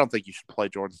wouldn't. I don't think you should play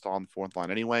Jordan Staal on the fourth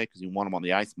line anyway, because you want him on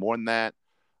the ice more than that.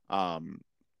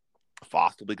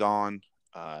 Foss will be gone.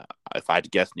 If I had to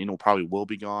guess, Nino probably will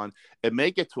be gone. It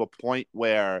may get to a point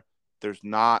where there's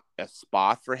not a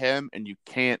spot for him, and you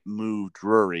can't move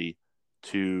Drury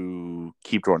to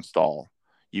keep Jordan Staal.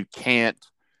 You can't,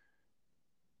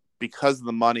 because of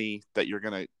the money that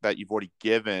you've already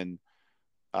given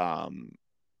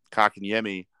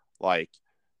Kotkaniemi, like,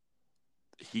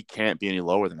 he can't be any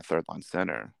lower than a third line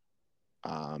center.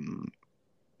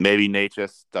 Maybe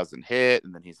Necas doesn't hit,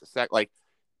 and then he's a sec. Like,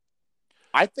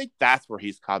 I think that's where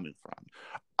he's coming from.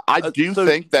 I do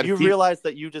think that you realize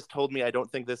that you just told me I don't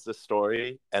think this is a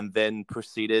story, and then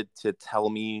proceeded to tell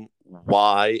me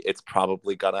why it's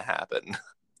probably gonna happen.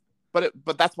 But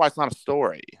that's why it's not a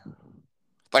story.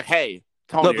 Like, hey,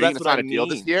 Tony, are you gonna sign a deal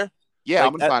this year? Yeah,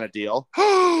 I'm gonna sign a deal.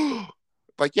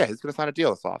 Like, yeah, he's gonna sign a deal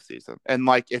this offseason. And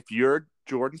like, if you're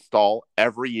Jordan Staal,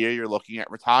 every year you're looking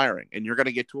at retiring, and you're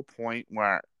gonna get to a point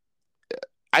where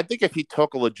I think if he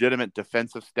took a legitimate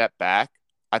defensive step back,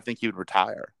 I think he would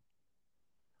retire.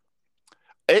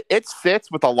 It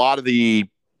sits with a lot of the.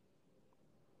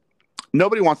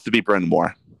 Nobody wants to be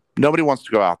Brennamore. Nobody wants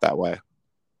to go out that way.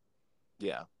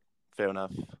 Yeah, fair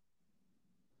enough.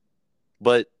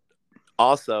 But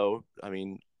also, I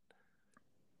mean,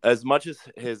 as much as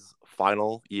his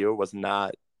final year was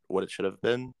not what it should have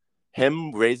been,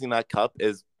 him raising that cup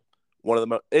is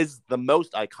the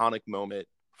most iconic moment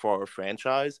for our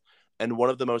franchise and one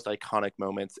of the most iconic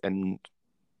moments in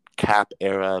Cap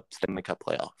era Stanley Cup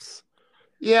playoffs.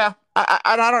 Yeah,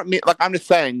 I don't mean like I'm just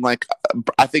saying like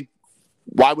I think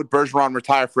why would Bergeron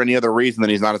retire for any other reason than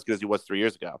he's not as good as he was 3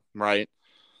 years ago, right?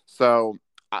 So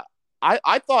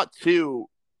I thought too,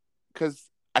 because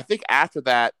I think after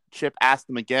that Chip asked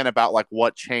him again about like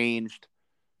what changed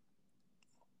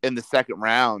in the second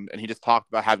round, and he just talked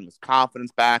about having his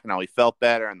confidence back and how he felt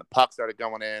better, and the puck started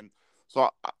going in. So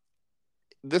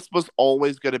this was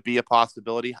always going to be a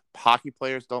possibility. Hockey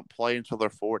players don't play until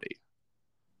they're 40.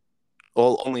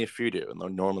 Well, only a few do, and they're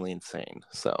normally insane.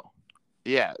 So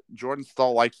yeah, Jordan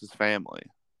Staal likes his family.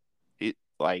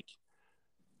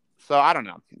 So I don't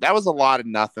know. That was a lot of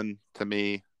nothing to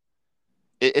me.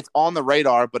 It's on the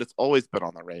radar, but it's always been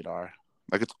on the radar.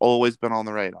 Like it's always been on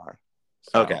the radar.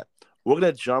 So. Okay, we're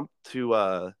gonna jump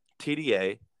to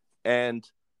TDA, and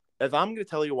if I'm gonna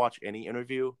tell you watch any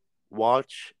interview,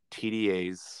 watch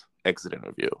TDA's exit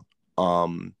interview.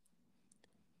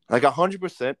 Like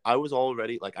 100%, I was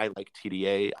already like I liked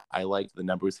TDA. I liked the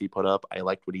numbers he put up. I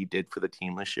liked what he did for the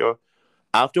team this year.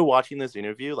 After watching this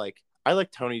interview, like I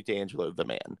like Tony DeAngelo, the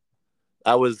man.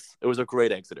 It was a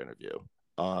great exit interview.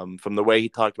 From the way he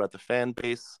talked about the fan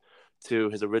base to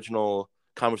his original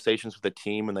conversations with the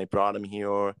team when they brought him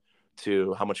here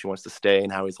to how much he wants to stay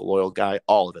and how he's a loyal guy,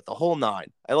 all of it, the whole nine.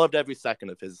 I loved every second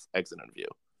of his exit interview.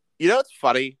 You know what's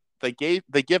funny? They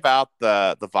give out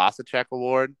the Vasicek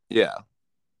Award. Yeah.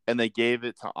 And they gave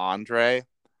it to Andre.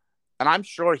 And I'm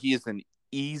sure he's an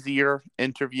easier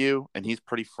interview and he's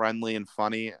pretty friendly and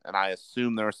funny. And I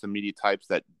assume there are some media types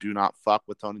that do not fuck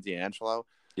with Tony DeAngelo.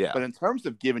 Yeah. But in terms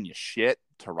of giving you shit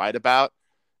to write about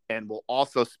and will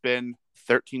also spend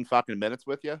 13 fucking minutes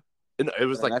with you. It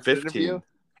was like 15. Interview,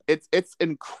 it's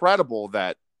incredible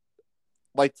that,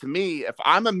 like, to me, if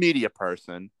I'm a media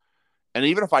person, and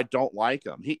even if I don't like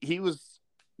him, he was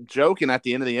joking at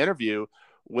the end of the interview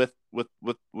with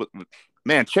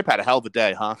man, Chip had a hell of a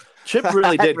day, huh? Chip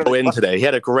really did go in today. He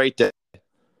had a great day.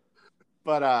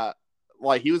 But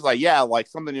like he was like, yeah, like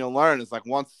something you'll learn is like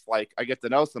once like I get to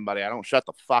know somebody, I don't shut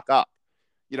the fuck up.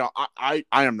 You know, I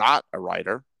am not a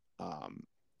writer.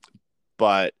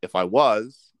 But if I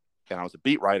was and I was a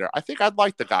beat writer, I think I'd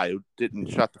like the guy who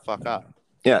didn't shut the fuck up.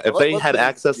 Yeah, if they had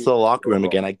access to the locker room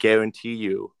again, I guarantee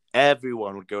you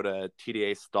everyone would go to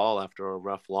TDA Staal after a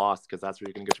rough loss because that's where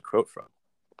you're going to get your quote from.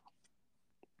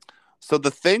 So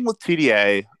the thing with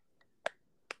TDA,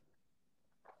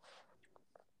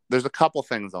 there's a couple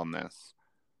things on this.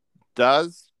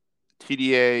 Does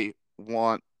TDA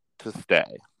want to stay?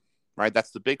 Right?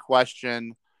 That's the big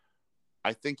question.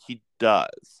 I think he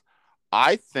does.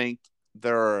 I think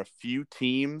there are a few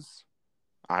teams,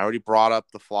 I already brought up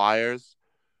the Flyers,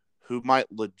 who might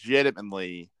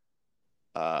legitimately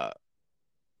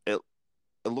it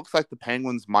looks like the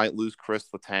Penguins might lose Chris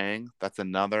Letang. That's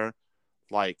another.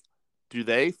 Like, do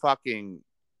they fucking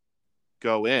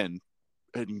go in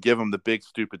and give him the big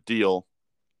stupid deal?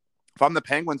 If I'm the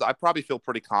Penguins, I probably feel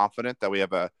pretty confident that we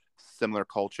have a similar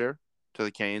culture to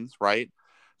the Canes, right?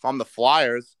 If I'm the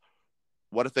Flyers,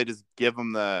 what if they just give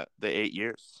him the 8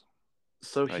 years?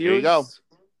 So here you go.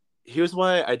 Here's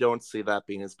why I don't see that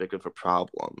being as big of a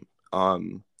problem.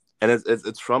 And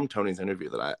it's from Tony's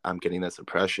interview that I'm getting this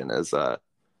impression is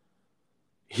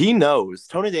he knows,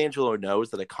 Tony DeAngelo knows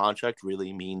that a contract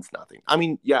really means nothing. I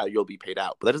mean, yeah, you'll be paid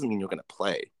out, but that doesn't mean you're going to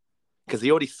play because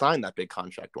he already signed that big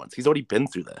contract once. He's already been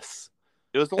through this.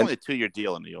 It was only a 2-year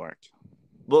deal in New York.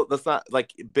 Well, that's not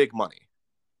like big money.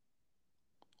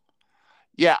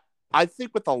 Yeah, I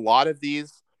think with a lot of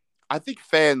these, I think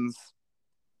fans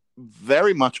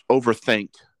very much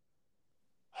overthink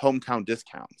hometown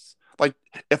discounts. Like,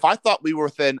 if I thought we were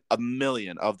within $1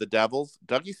 million of the Devils,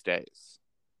 Dougie stays.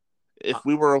 If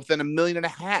we were within $1.5 million,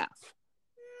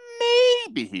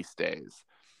 maybe he stays.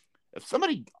 If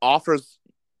somebody offers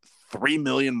 $3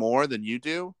 million more than you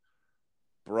do,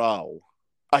 bro,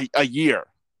 a year,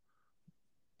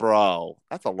 bro,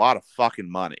 that's a lot of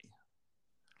fucking money.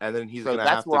 And then he's going to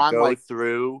have to go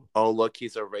through, oh, look,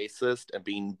 he's a racist and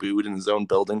being booed in his own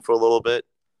building for a little bit.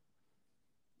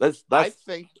 I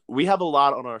think we have a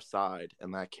lot on our side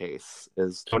in that case.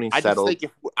 Is Tony settled? I just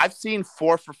think I've seen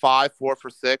 4 for 5, 4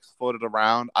 for 6 floated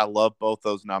around. I love both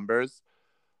those numbers.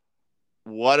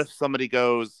 What if somebody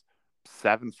goes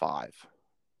 7-5?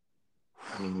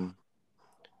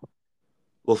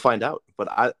 We'll find out.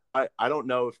 But I don't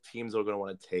know if teams are going to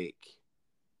want to take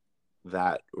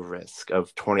that risk of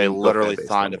They turning the fan literally base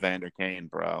signed on. Evander Kane,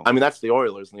 bro. I mean, that's the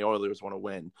Oilers, and the Oilers want to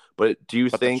win. But do you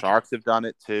But think the Sharks have done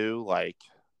it too? Like,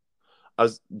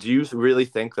 do you really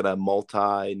think that a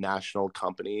multinational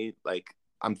company, like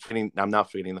I'm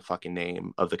not forgetting the fucking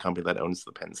name of the company that owns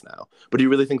the Pens now, but do you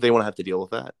really think they want to have to deal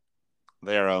with that?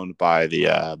 they are owned by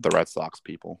the Red Sox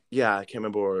people. Yeah, I can't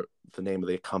remember the name of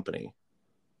the company.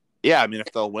 Yeah, I mean,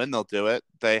 if they'll win, they'll do it.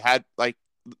 They had like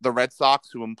the Red Sox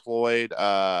who employed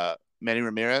Manny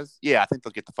Ramirez. Yeah, I think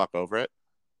they'll get the fuck over it.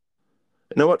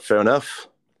 You know what? Fair enough.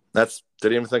 Didn't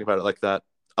even think about it like that.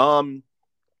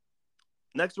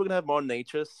 Next we're gonna have Martin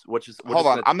Necas, which is Hold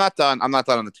on, I'm not done. I'm not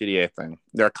done on the TDA thing.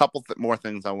 There are a couple more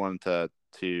things I wanted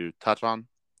to touch on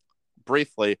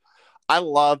briefly. I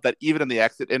love that even in the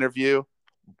exit interview,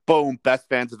 boom, best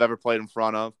fans have ever played in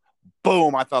front of.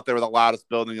 Boom, I thought they were the loudest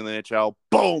building in the NHL.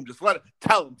 Boom, just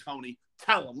tell them, Tony.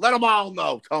 Tell them. Let them all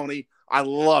know, Tony. I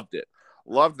loved it.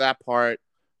 Loved that part.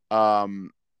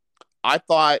 I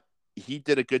thought he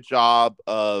did a good job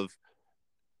of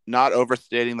not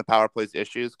overstating the power play's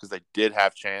issues because they did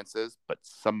have chances, but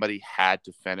somebody had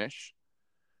to finish.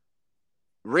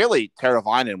 Really,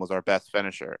 Teravainen was our best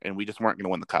finisher, and we just weren't going to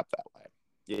win the cup that way.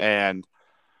 Yeah. And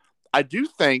I do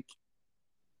think,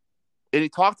 and he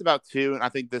talked about too, and I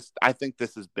think this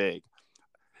is big.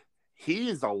 He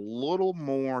is a little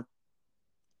more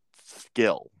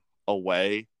skill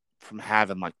away from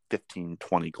having like 15,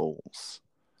 20 goals.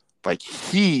 Like,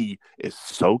 he is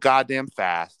so goddamn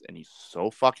fast and he's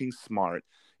so fucking smart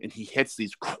and he hits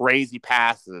these crazy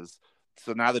passes.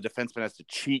 So now the defenseman has to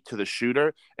cheat to the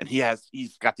shooter and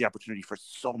he's got the opportunity for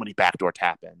so many backdoor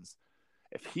tap-ins.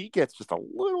 If he gets just a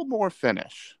little more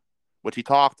finish, which he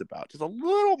talked about, just a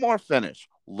little more finish,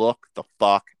 look the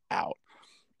fuck out.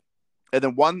 And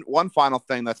then one final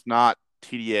thing that's not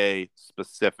TDA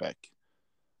specific,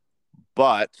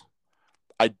 but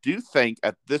I do think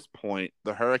at this point,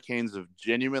 the Hurricanes have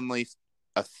genuinely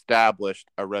established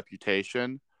a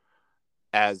reputation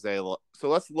as so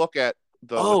let's look at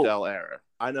the Liddell era.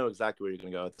 I know exactly where you're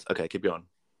going to go. Okay, keep going.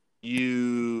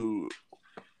 You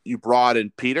brought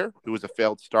in Peter, who was a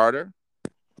failed starter,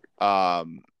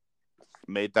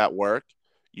 made that work.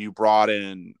 You brought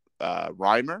in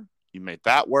Reimer. You made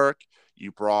that work.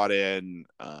 You brought in,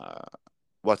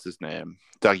 what's his name?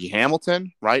 Dougie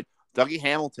Hamilton, right? Dougie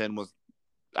Hamilton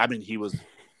he was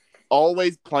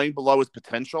always playing below his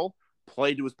potential,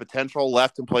 played to his potential,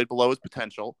 left and played below his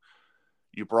potential.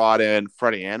 You brought in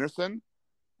Freddie Anderson.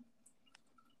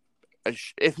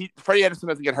 If Freddie Anderson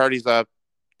doesn't get hurt, he's a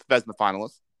Vezina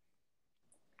finalist.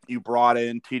 You brought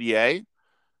in TDA,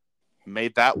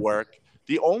 made that work.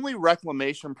 The only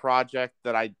reclamation project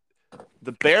the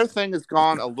Bear thing has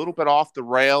gone a little bit off the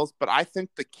rails, but I think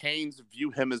the Canes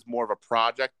view him as more of a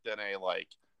project than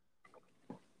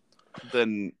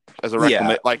as a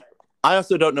reclamation. Yeah. I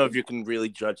also don't know if you can really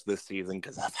judge this season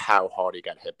because of how hard he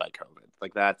got hit by COVID.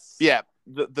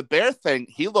 The Bear thing.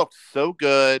 He looked so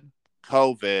good.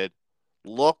 COVID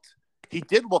he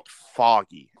did look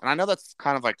foggy, and I know that's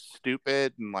kind of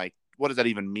stupid and what does that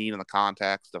even mean in the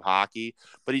context of hockey?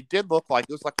 But he did look like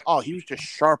it was he was just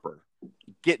sharper,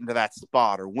 getting to that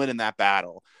spot or winning that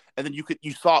battle, and then you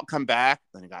saw it come back,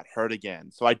 then he got hurt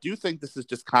again. So I do think this is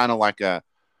just kind of like a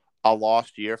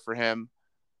lost year for him.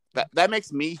 That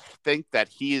makes me think that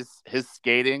his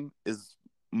skating is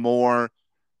more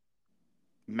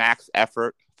max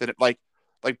effort than it,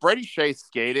 Brady Shea's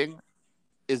skating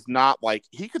is not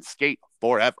he could skate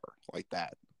forever like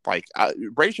that. Brady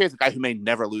Shea is a guy who may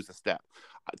never lose a step.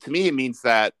 To me, it means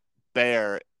that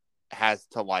Bear has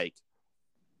to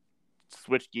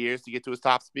switch gears to get to his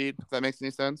top speed. If that makes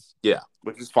any sense. Yeah,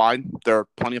 which is fine. There are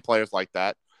plenty of players like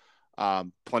that.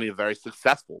 Plenty of very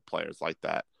successful players like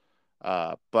that.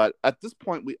 But at this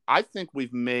point, I think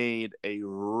we've made a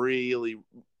really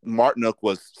Martinook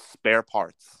was spare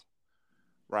parts,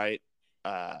 right?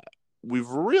 We've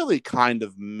really kind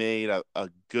of made a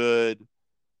good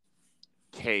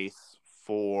case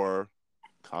for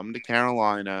come to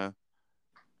Carolina,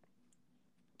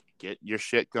 get your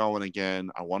shit going again.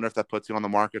 I wonder if that puts you on the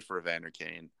market for Evander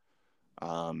Kane.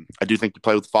 I do think you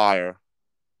play with fire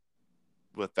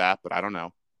with that, but I don't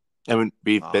know. I mean,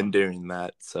 we've been doing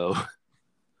that, so.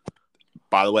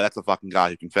 By the way, that's a fucking guy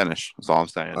who can finish. That's all I'm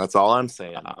saying. That's all I'm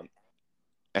saying.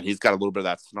 And he's got a little bit of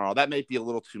that snarl. That may be a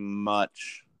little too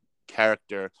much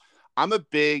character.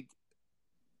 We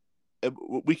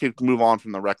could move on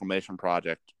from the reclamation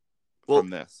project from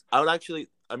this. The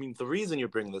reason you're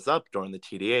bringing this up during the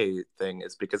TDA thing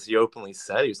is because he openly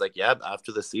said, he was like, yeah,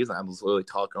 after the season, I was literally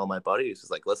talking to all my buddies.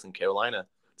 He's like, listen, Carolina,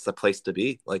 it's the place to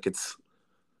be.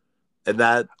 And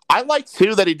that I like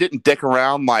too that he didn't dick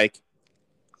around. Like,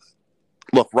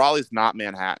 look, Raleigh's not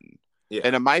Manhattan,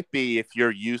 and it might be if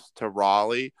you're used to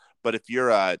Raleigh, but if you're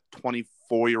a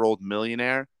 24-year-old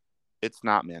millionaire, it's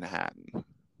not Manhattan.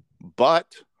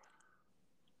 But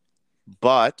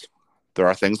there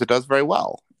are things it does very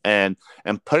well, and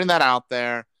putting that out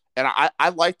there. And I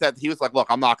like that he was like, look,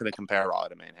 I'm not going to compare Raleigh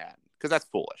to Manhattan because that's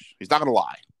foolish. He's not going to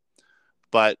lie.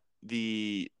 But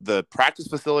the practice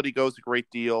facility goes a great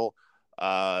deal.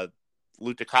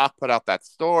 Luke DeCock put out that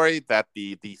story that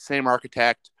the same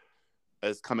architect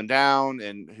is coming down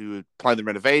and who planned the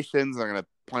renovations. They're going to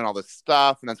plan all this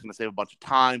stuff, and that's going to save a bunch of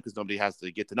time because nobody has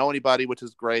to get to know anybody, which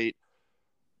is great.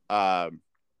 I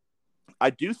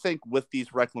do think with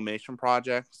these reclamation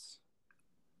projects,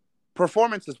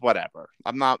 performance is whatever.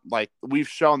 I'm not like, we've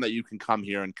shown that you can come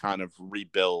here and kind of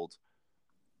rebuild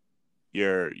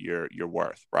your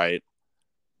worth, right?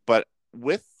 But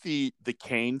with the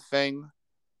Kane thing,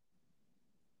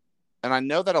 and I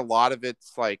know that a lot of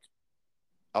it's like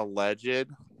alleged,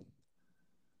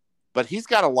 but he's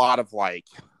got a lot of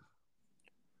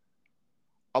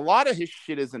his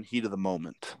shit isn't heat of the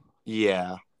moment.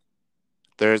 Yeah.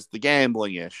 There's the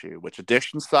gambling issue, which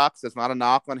addiction sucks. It's not a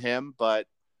knock on him, but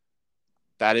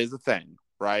that is a thing,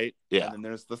 right? Yeah. And then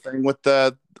there's the thing with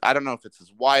I don't know if it's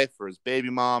his wife or his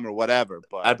baby mom or whatever,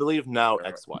 but I believe now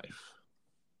ex-wife.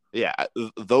 Yeah,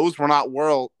 those were not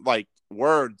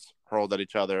words hurled at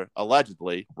each other,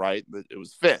 allegedly, right? It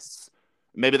was fists.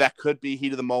 Maybe that could be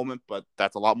heat of the moment, but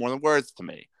that's a lot more than words to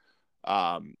me.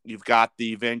 You've got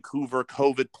the Vancouver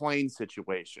COVID plane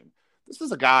situation. This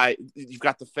is a guy, you've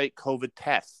got the fake COVID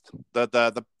test,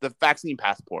 the vaccine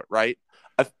passport, right?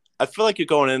 I feel like you're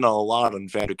going in on a lot on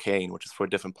Vander Kane, which is for a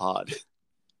different pod.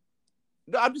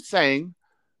 No, I'm just saying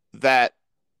that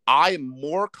I am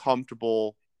more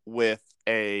comfortable with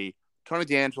Tony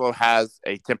D'Angelo has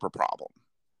a temper problem.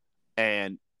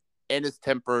 And in his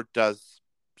temper does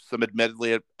some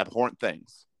admittedly abhorrent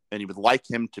things. And you would like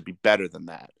him to be better than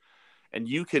that. And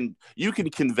you can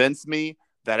convince me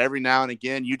that every now and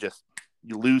again you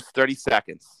lose 30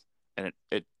 seconds and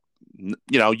it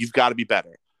you've got to be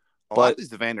better. A lot of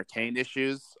these Evander Kane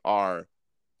issues they're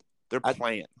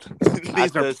planned.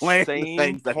 These are planned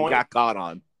things that he got caught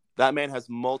on. That man has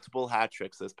multiple hat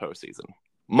tricks this postseason.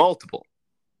 Multiple.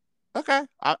 Okay,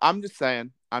 I'm just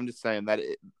saying that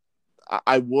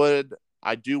I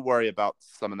do worry about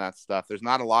some of that stuff. There's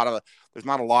not a lot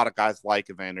of guys like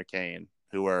Evander Kane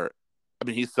who are. I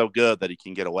mean, he's so good that he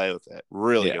can get away with it.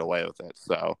 Really get away with it.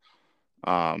 So,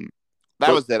 that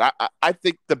was it. I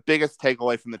think the biggest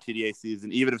takeaway from the TDA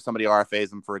season, even if somebody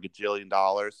RFAs him for $1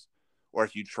 gajillion, or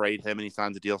if you trade him and he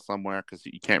signs a deal somewhere because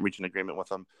you can't reach an agreement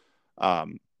with him,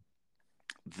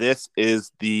 this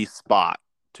is the spot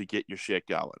to get your shit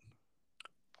going.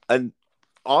 And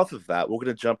off of that, we're going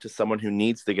to jump to someone who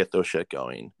needs to get their shit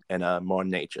going, and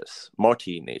Marty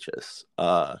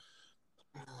Necas,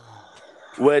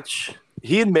 which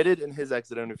he admitted in his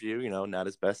exit interview, not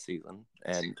his best season.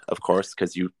 And of course,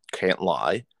 because you can't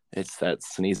lie,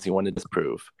 that's an easy one to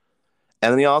disprove.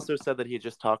 And then he also said that he had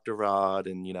just talked to Rod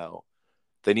and,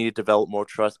 they needed to develop more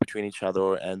trust between each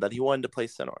other and that he wanted to play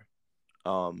center.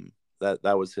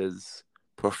 That was his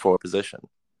preferred position.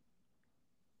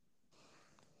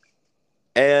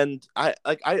 And I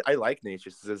like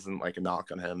Necas. This isn't like a knock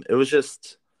on him. It was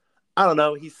just, I don't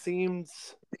know.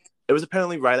 It was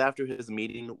apparently right after his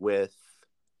meeting with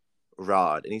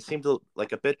Rod, and he seemed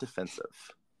like a bit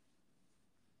defensive.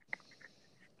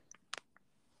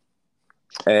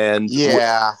 And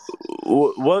yeah,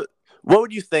 what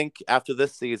would you think after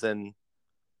this season?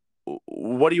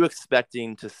 What are you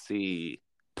expecting to see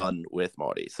done with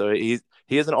Marty? So he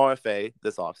is an RFA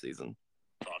this offseason.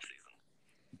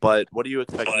 But what are you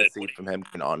expecting to see from him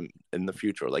in the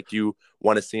future? Like, do you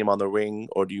want to see him on the wing,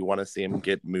 or do you want to see him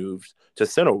get moved to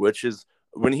center? Which is,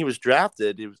 when he was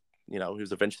drafted, he was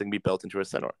eventually going to be built into a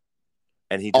center,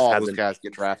 and he just hasn't. Those guys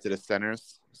get drafted as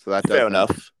centers, so that fair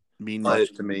enough. Mean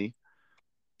much to me.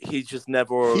 He just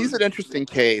never. He's an interesting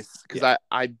case because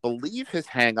I believe his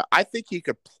hang-up. I think he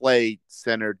could play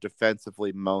center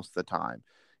defensively most of the time.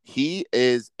 He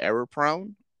is error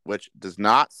prone, which does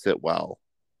not sit well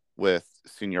with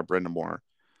Senior Brindamore.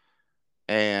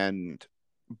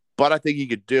 But I think he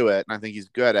could do it, and I think he's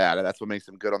good at it. That's what makes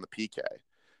him good on the PK.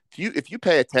 If you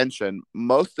pay attention,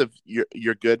 most of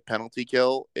your good penalty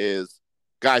kill is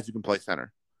guys who can play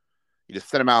center. You just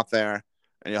sit them out there,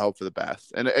 and you hope for the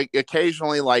best. And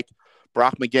occasionally, like,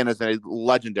 Brock McGinn is a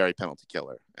legendary penalty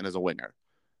killer and is a winger,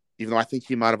 even though I think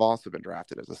he might have also been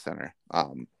drafted as a center.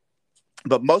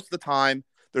 But most of the time,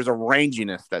 there's a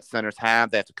ranginess that centers have.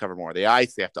 They have to cover more of the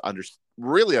ice. They have to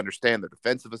really understand their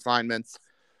defensive assignments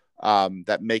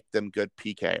that make them good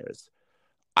PKers.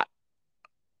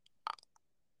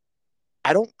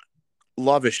 I don't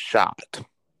love his shot.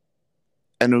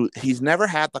 And he's never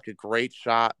had like a great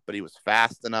shot, but he was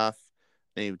fast enough.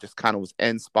 And he just kind of was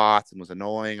in spots and was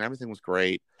annoying. And everything was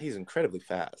great. He's incredibly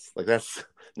fast. Like that's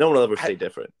no one will ever say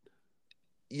different.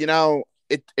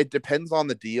 It depends on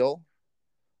the deal.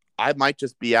 I might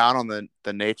just be out on the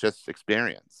Necas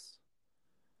experience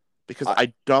because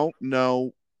I don't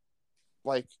know.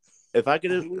 Like, if I'm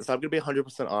gonna be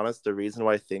 100% honest, the reason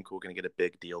why I think we're gonna get a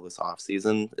big deal this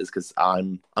offseason is because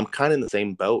I'm kind of in the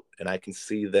same boat, and I can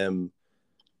see them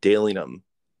dealing him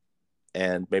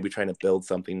and maybe trying to build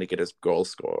something to get his goal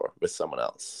scorer with someone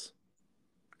else.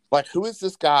 Like, who is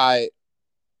this guy?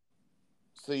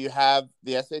 So you have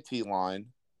the SAT line,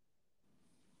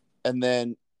 and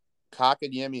then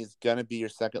Kotkaniemi is going to be your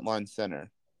second line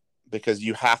center because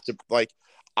you have to, like,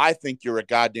 I think you're a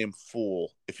goddamn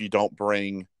fool if you don't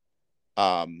bring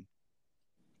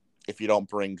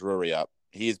Drury up.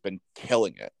 He's been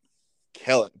killing it.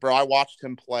 Bro, I watched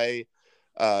him play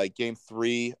game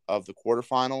 3 of the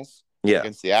quarterfinals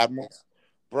against the Admirals.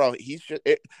 Bro, he's just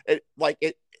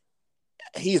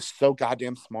he is so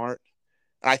goddamn smart.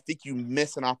 And I think you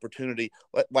miss an opportunity.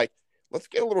 Like, let's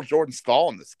get a little Jordan Staal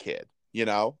in this kid. You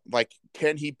know, like,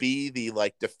 can he be the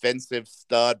like defensive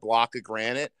stud block of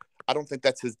granite? I don't think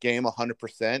that's his game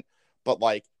 100%. But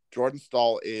like, Jordan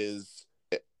Staal is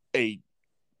a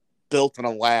built in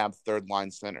a lab third line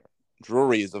center.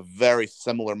 Drury is a very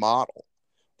similar model.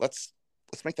 Let's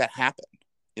make that happen.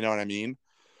 You know what I mean?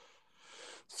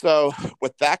 So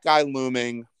with that guy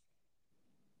looming,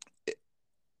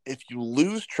 if you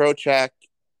lose Trocheck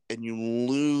and you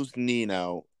lose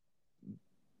Nino,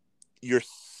 your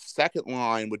second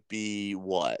line would be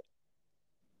what?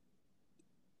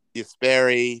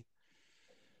 Jesperi,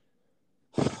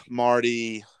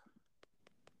 Marty,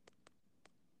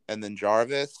 and then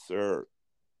Jarvis or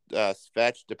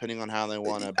Svech, depending on how they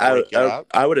want to break it up.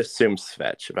 I would assume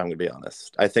Svech, if I'm going to be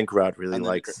honest. I think Rod really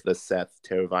likes the Seth,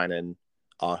 Teravainen,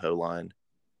 Aho line.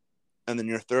 And then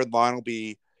your third line will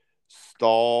be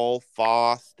Staal,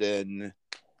 Fost, and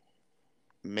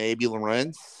maybe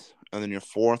Lorentz. And then your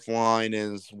fourth line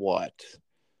is what?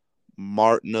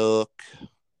 Martinook,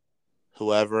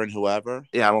 whoever and whoever.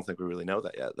 Yeah, I don't think we really know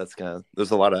that yet.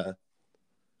 There's a lot of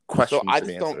questions. So I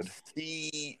just don't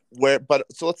see where. But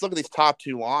so let's look at these top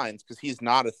 2 lines because he's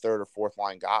not a third or fourth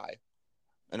line guy,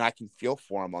 and I can feel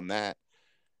for him on that.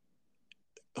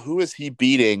 Who is he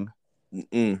beating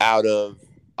out of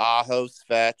Aho,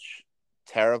 Svech,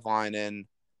 Teravainen,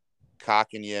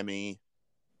 Kotkaniemi,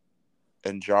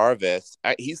 and Jarvis?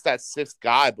 He's that 6th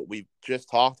guy, but we've just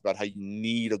talked about how you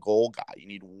need a goal guy. You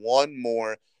need one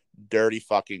more dirty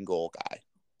fucking goal guy.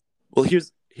 Well,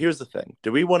 here's the thing.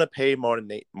 Do we want to pay Martin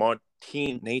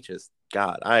Necas?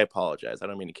 God, I apologize. I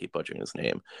don't mean to keep butchering his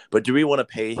name. But do we want to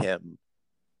pay him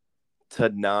to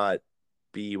not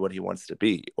be what he wants to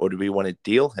be? Or do we want to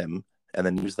deal him and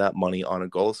then use that money on a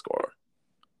goal scorer?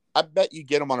 I bet you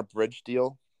get him on a bridge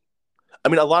deal. I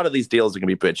mean, a lot of these deals are going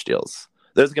to be bridge deals.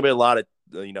 There's going to be a lot of,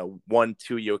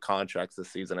 1-2 year contracts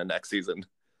this season and next season.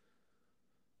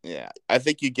 Yeah, I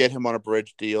think you get him on a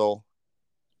bridge deal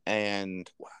and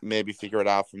maybe figure it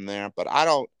out from there. But I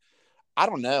don't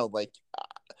know. Like,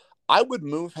 I would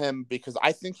move him because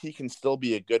I think he can still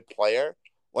be a good player.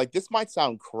 Like, this might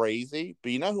sound crazy,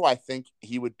 but you know who I think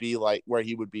he would be like, where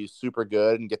he would be super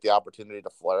good and get the opportunity to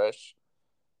flourish?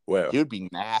 Where? He would be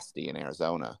nasty in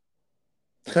Arizona.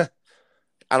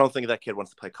 I don't think that kid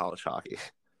wants to play college hockey.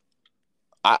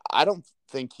 I don't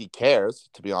think he cares,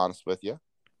 to be honest with you.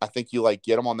 I think you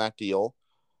get him on that deal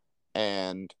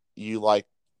and you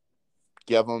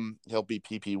give him, he'll be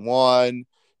PP1,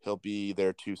 he'll be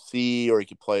their 2C, or he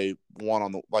could play one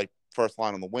on the first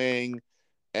line on the wing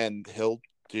and he'll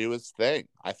do his thing.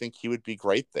 I think he would be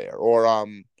great there. Or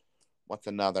what's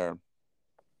another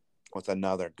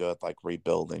good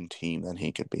rebuilding team that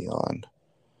he could be on?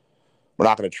 We're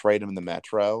not going to trade him in the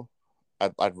Metro.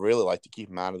 I'd really like to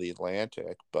keep him out of the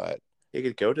Atlantic, but he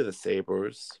could go to the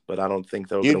Sabres, but I don't think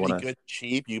they're going to want to. He'd be good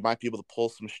cheap. You might be able to pull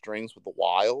some strings with the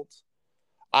Wild.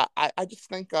 I just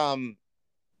think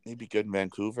he'd be good in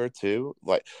Vancouver too.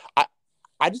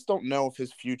 I just don't know if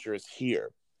his future is here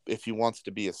if he wants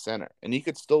to be a center, and he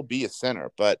could still be a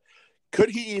center, but could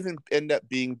he even end up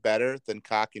being better than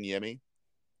Kotkaniemi?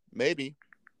 Maybe,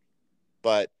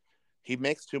 but he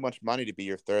makes too much money to be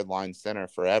your third line center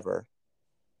forever,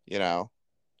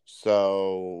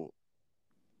 So,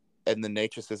 and the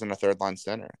Necas isn't a third line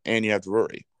center, and you have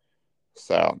Drury.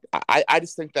 So I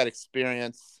just think that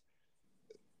experience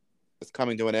is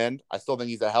coming to an end. I still think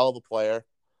he's a hell of a player.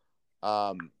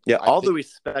 Yeah, all the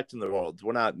respect in the world.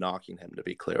 We're not knocking him, to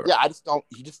be clear. Yeah, I just don't.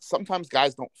 Sometimes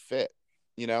guys don't fit,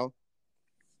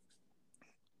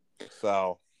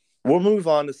 So we'll move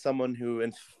on to someone who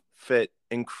fit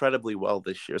incredibly well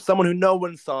this year. Someone who no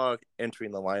one saw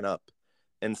entering the lineup,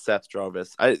 in Seth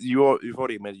Jarvis. You've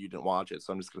already admitted you didn't watch it,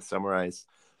 so I'm just going to summarize.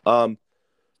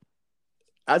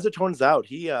 As it turns out,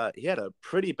 he had a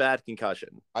pretty bad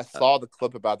concussion. I saw the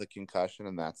clip about the concussion,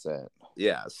 and that's it.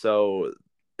 Yeah, so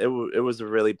it was a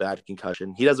really bad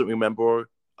concussion. He doesn't remember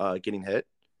getting hit.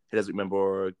 He doesn't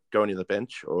remember going to the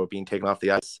bench or being taken off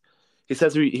the ice. He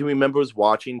says he remembers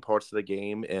watching parts of the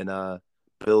game in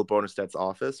Bill Bernstedt's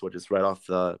office, which is right off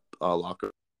the locker.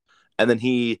 And then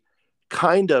he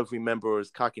kind of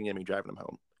remembers Kotkaniemi driving him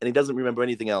home. And he doesn't remember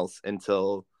anything else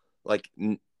until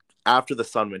after the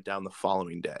sun went down the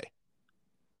following day,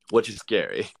 which is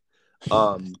scary.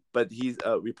 But he's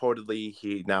reportedly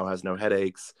he now has no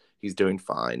headaches. He's doing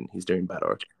fine. He's doing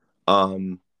better.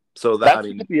 So that's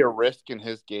going to be a risk in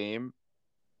his game.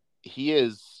 He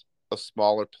is a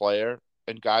smaller player,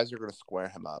 and guys are going to square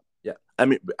him up. Yeah, I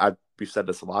mean, we've said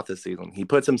this a lot this season. He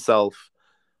puts himself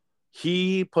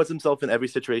in every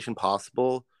situation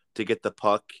possible to get the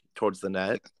puck towards the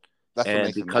net.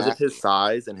 And because of his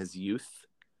size and his youth,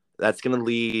 that's going to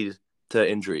lead to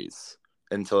injuries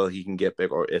until he can get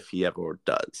big, or if he ever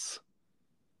does.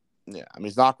 Yeah, I mean,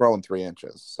 he's not growing 3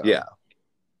 inches. So. Yeah.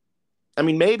 I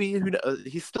mean, maybe.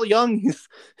 He's still young. He's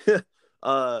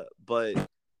but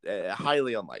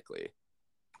highly unlikely.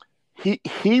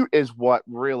 He is what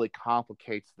really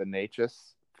complicates the Necas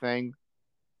thing,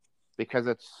 because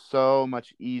it's so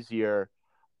much easier.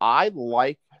 I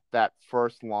like that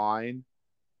first line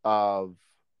of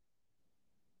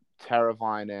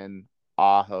Teravainen,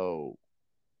 Aho,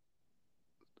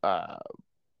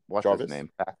 what's Jarvis? his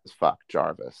name?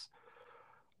 Jarvis.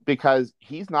 Because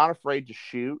he's not afraid to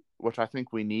shoot, which I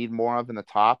think we need more of in the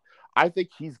top. I think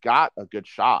he's got a good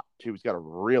shot, too. He's got a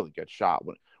really good shot.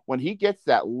 When he gets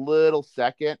that little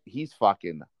second, he's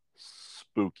fucking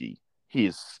spooky. He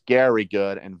is scary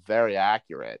good and very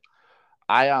accurate.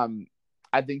 I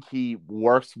think he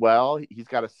works well. He's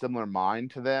got a similar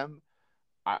mind to them.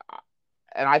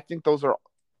 And I think those are,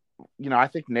 I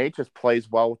think Necas plays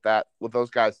well with those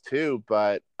guys too,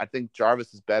 but I think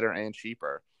Jarvis is better and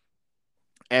cheaper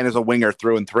and is a winger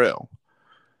through and through.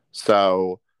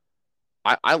 So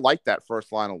I like that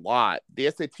first line a lot.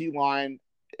 The SAT line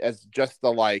as just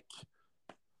the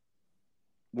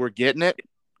we're getting it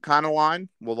kind of line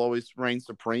will always reign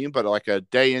supreme, but like a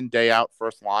day in, day out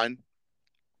first line,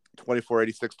 24,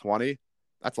 86, 20,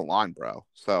 that's a line, bro.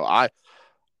 So I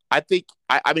think,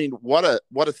 I mean, what a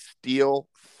steal.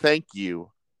 Thank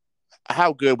you.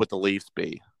 How good would the Leafs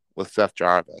be with Seth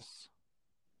Jarvis?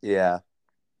 Yeah.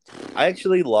 I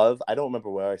don't remember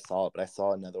where I saw it, but I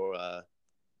saw another.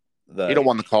 He'd have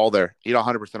won the call there. He'd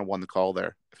 100% have won the call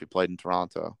there if he played in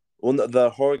Toronto. Well,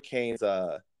 the Hurricanes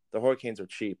are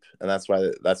cheap, and that's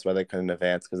why they couldn't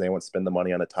advance, because they won't spend the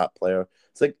money on a top player.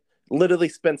 It's like literally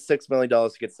spent $6 million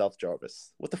to get Seth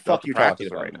Jarvis. What the fuck are you talking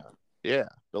about right now? Yeah,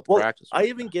 built practice. I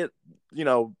even get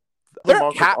they're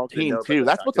a cap team too.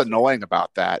 That's what's annoying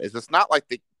about that is it's not like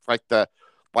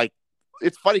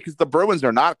it's funny because the Bruins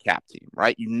are not a cap team,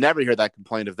 right? You never hear that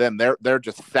complaint of them. They're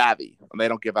just savvy and they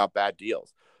don't give out bad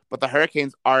deals. But the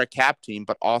Hurricanes are a cap team,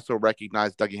 but also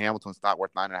recognize Dougie Hamilton's not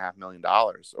worth $9.5 million,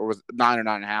 or was it 9 or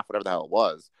 9.5, whatever the hell it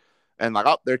was. And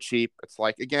they're cheap. It's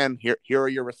like, again, here are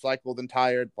your recycled and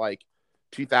tired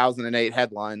 2008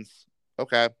 headlines.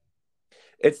 Okay.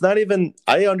 It's not even.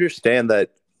 I understand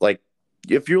that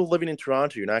if you're living in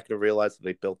Toronto, you're not going to realize that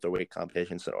they built their weight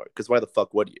competition center. Because why the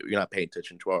fuck would you? You're not paying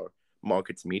attention to our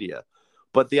markets media.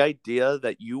 But the idea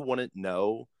that you wouldn't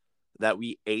know that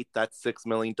we ate that $6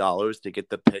 million to get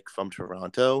the pick from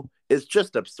Toronto is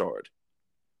just absurd.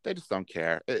 They just don't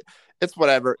care. It's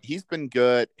whatever. He's been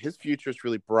good. His future is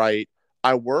really bright.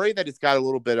 I worry that he's got a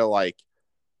little bit of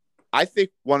I think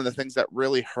one of the things that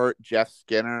really hurt Jeff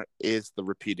Skinner is the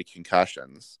repeated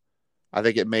concussions. I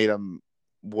think it made him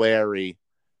wary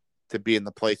to be in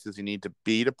the places you need to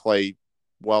be to play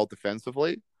well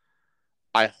defensively.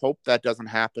 I hope that doesn't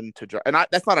happen to and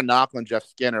that's not a knock on Jeff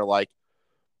Skinner.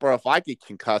 Bro, if I get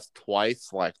concussed twice,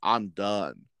 I'm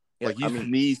done. Yeah, you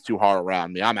sneeze too hard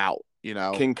around me, I'm out.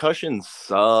 Concussions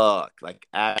suck.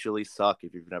 Actually suck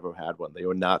if you've never had one. They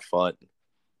were not fun.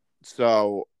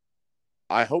 So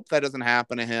I hope that doesn't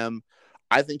happen to him.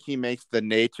 I think he makes the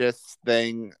Necas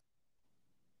thing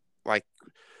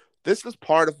this is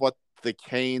part of what the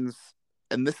Canes,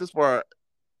 and this is where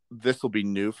this will be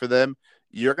new for them.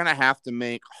 You're going to have to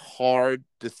make hard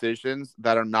decisions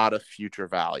that are not of future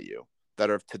value. that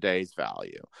are of today's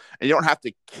value. And you don't have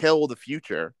to kill the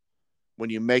future when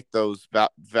you make those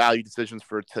value decisions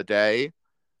for today,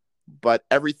 but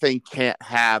everything can't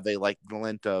have a like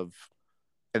glint of,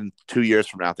 in 2 years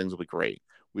from now, things will be great.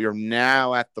 We are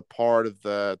now at the part of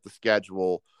the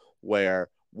schedule where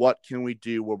what can we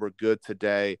do where we're good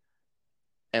today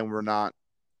and we're not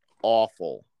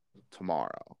awful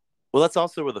tomorrow. Well, that's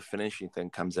also where the finishing thing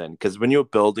comes in, because when you're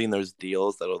building those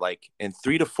deals that are like in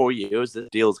 3 to 4 years, the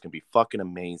deal is going to be fucking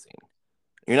amazing.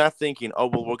 You're not thinking, oh,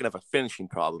 well, we're going to have a finishing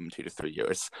problem in 2 to 3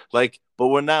 years. Like, but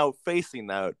we're now facing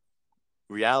that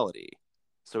reality.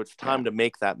 So it's time to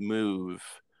make that move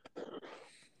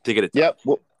to get it done.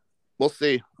 Yep. We'll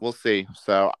see. We'll see.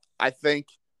 So I think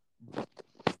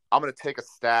I'm going to take a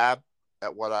stab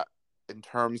at in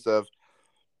terms of,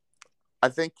 I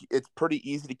think it's pretty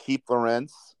easy to keep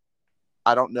Lorentz.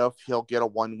 I don't know if he'll get a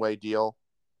one-way deal.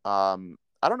 I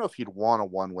don't know if he'd want a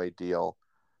one-way deal.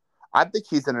 I think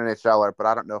he's an NHLer, but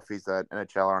I don't know if he's an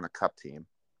NHLer on a cup team.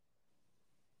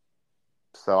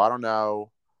 So I don't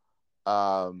know.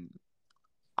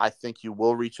 I think you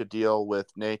will reach a deal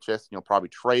with Necas, and you'll probably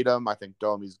trade him. I think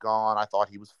Domi's gone. I thought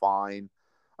he was fine.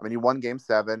 I mean, he won Game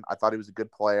 7. I thought he was a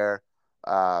good player.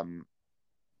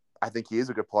 I think he is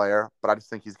a good player, but I just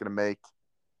think he's going to make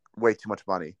way too much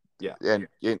money. Yeah.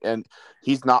 And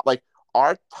he's not like,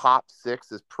 our top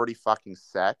 6 is pretty fucking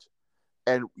set.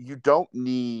 And you don't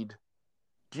need,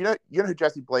 you know who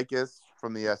Jesse Blake is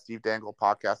from the Steve Dangle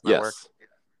podcast network? Yes.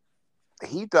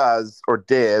 He does, or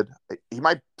did, he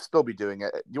might still be doing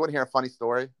it. You want to hear a funny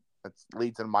story? That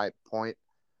leads into my point.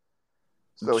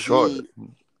 So sure.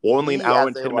 We're only an hour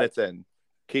and 10 minutes in.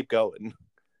 Keep going.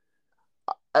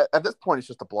 At this point, it's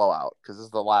just a blowout because this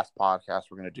is the last podcast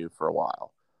we're going to do for a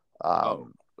while.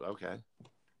 Okay.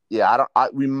 Yeah,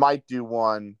 we might do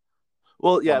one.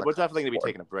 Well, yeah, we're definitely going to be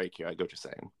taking a break here. I get what you're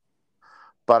saying.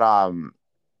 But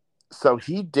so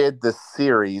he did this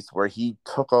series where he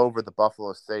took over the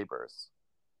Buffalo Sabres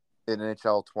in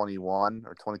NHL 21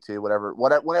 or 22,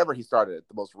 whenever he started it,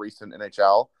 the most recent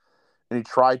NHL, and he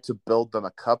tried to build them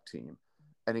a cup team,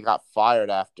 and he got fired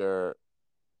after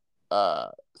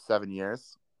 7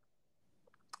 years.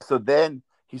 So then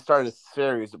he started a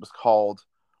series that was called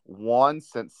One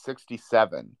Since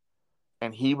 67,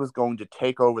 and he was going to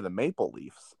take over the Maple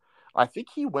Leafs. I think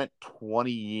he went 20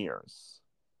 years.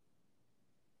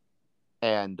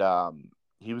 And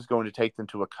he was going to take them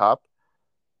to a cup,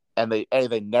 and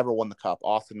they never won the cup.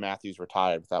 Austin Matthews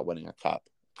retired without winning a cup.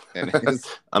 And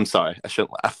I'm sorry, I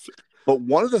shouldn't laugh. But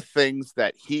one of the things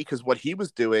that because what he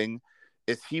was doing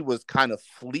is he was kind of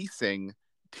fleecing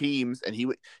teams, and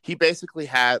he basically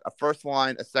had a first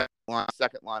line, a second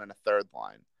line, and a third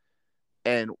line,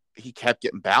 and he kept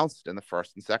getting bounced in the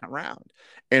first and second round.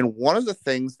 And one of the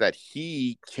things that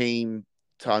he came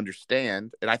to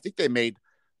understand, and I think they made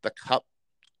the cup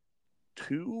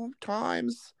 2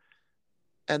 times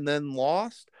and then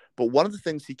lost. But one of the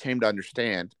things he came to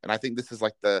understand, and I think this is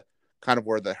like the kind of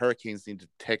where the Hurricanes need to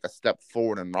take a step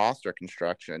forward in roster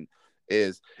construction,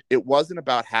 is it wasn't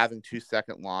about having 2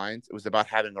 second lines. It was about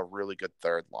having a really good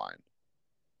third line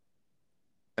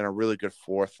and a really good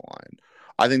fourth line.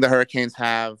 I think the Hurricanes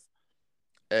have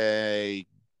a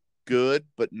good,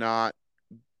 but not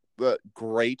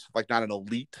great, like not an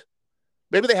elite.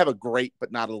 Maybe they have a great,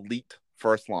 but not elite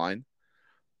first line.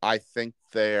 I think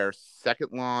their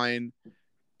second line,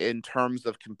 in terms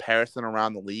of comparison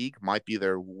around the league, might be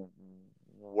their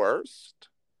worst.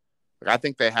 Like, I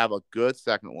think they have a good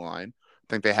second line. I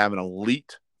think they have an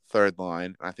elite third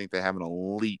line. And I think they have an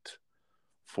elite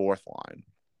fourth line.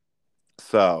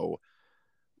 So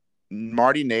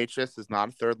Marty Necas is not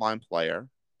a third line player,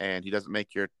 and he doesn't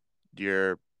make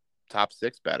your top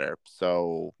 6 better.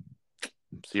 So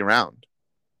see you around.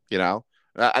 You know,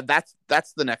 that's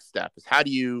the next step, is how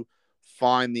do you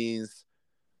find these?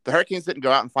 The Hurricanes didn't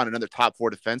go out and find another top 4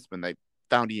 defenseman. They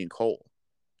found Ian Cole,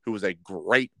 who was a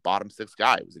great bottom 6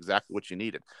 guy. It was exactly what you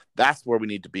needed. That's where we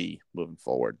need to be moving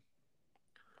forward.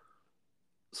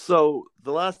 So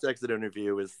the last exit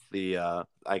interview is the,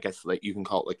 I guess like you can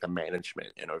call it like the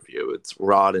management interview. It's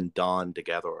Rod and Don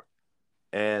together.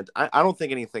 And I don't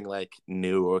think anything like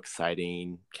new or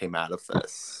exciting came out of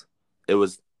this. It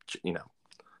was,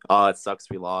 it sucks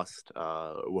we lost.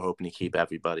 We're hoping to keep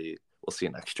everybody. We'll see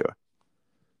you next year.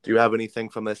 Do you have anything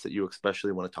from this that you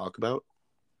especially want to talk about?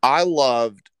 I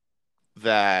loved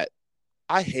that.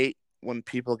 I hate when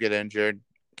people get injured.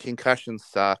 Concussions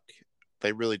suck.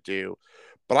 They really do.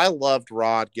 But I loved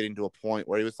Rod getting to a point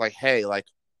where he was like, hey, like,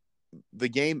 the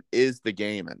game is the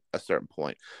game at a certain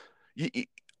point.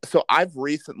 So I've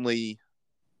recently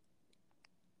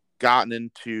gotten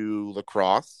into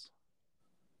lacrosse,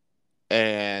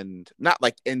 and not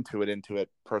like into it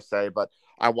per se, but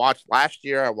I watched last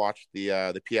year. I watched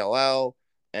the PLL,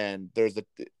 and there's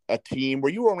a team. Were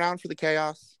you around for the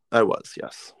Chaos? I was,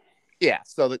 yes. Yeah.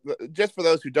 So just for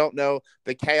those who don't know,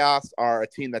 the Chaos are a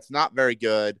team that's not very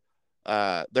good.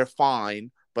 They're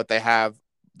fine, but they have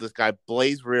this guy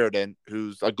Blaze Reardon,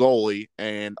 who's a goalie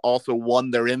and also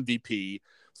won their MVP.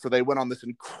 So they went on this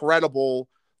incredible,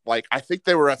 like, I think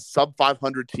they were a sub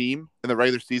 500 team in the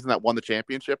regular season that won the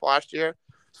championship last year.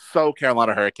 So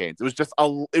Carolina Hurricanes. It was just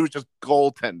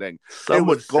goaltending. Some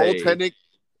would goaltending.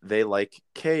 They like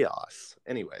chaos.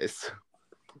 Anyways.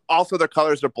 Also, their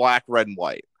colors are black, red, and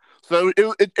white. So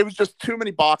it was just too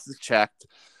many boxes checked.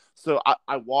 So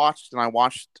I watched.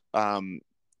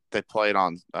 They played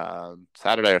on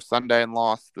Saturday or Sunday and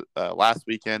lost last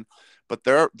weekend. But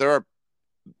there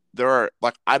are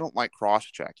like, I don't like cross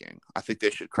checking. I think they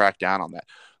should crack down on that.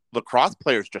 Lacrosse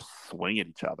players just swing at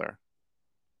each other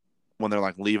when they're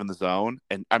like leaving the zone,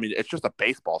 and I mean it's just a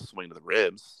baseball swing to the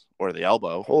ribs or the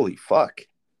elbow. Holy fuck!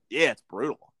 Yeah, it's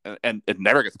brutal, and it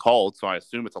never gets called, so I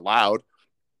assume it's allowed.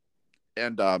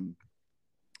 And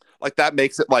like that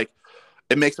makes it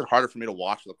harder for me to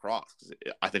watch lacrosse because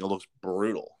I think it looks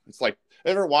brutal. It's like,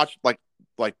 ever watched like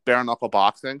bare knuckle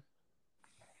boxing?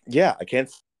 Yeah, I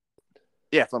can't.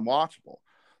 Yeah, it's unwatchable,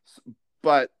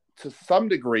 but to some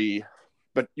degree,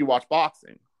 but you watch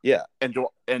boxing. Yeah, and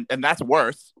that's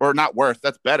worse, or not worse.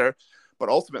 That's better, but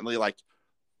ultimately, like,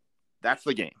 that's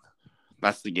the game.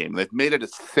 That's the game. They've made it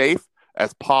as safe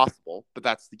as possible, but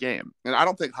that's the game. And I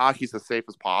don't think hockey's as safe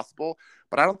as possible,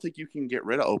 but I don't think you can get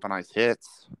rid of open ice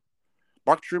hits.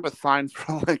 Mark Trouba signed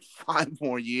for like 5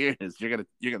 more years. You're gonna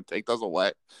take those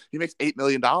away. He makes $8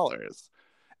 million,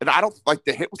 and I don't like,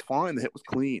 the hit was fine. The hit was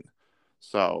clean.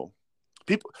 So.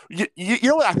 People, you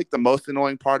know what I think the most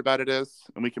annoying part about it is,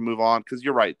 and we can move on because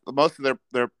you're right. Most of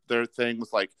their thing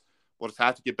was like, "We'll just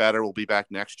have to get better. We'll be back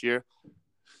next year."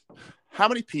 How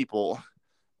many people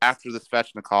after the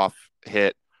Svechnikov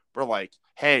hit were like,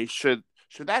 "Hey, should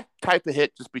that type of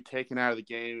hit just be taken out of the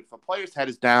game? If a player's head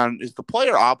is down, is the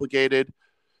player obligated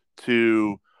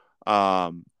to,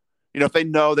 if they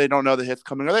know they don't know the hit's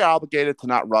coming, are they obligated to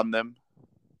not run them?"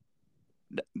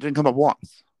 It didn't come up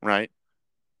once, right?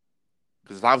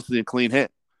 Because it's obviously a clean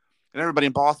hit. And everybody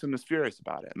in Boston is furious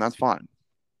about it, and that's fine.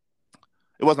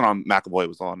 It wasn't on McAvoy. It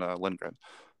was on Lindgren.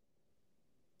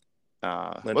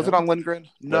 Was it on Lindgren?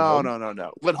 No.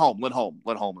 Lindholm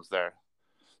was there.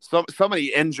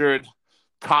 Somebody injured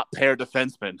top pair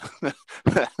defenseman.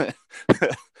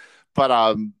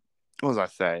 But what was I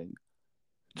saying?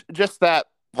 Just that,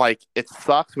 like, it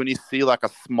sucks when you see like a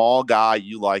small guy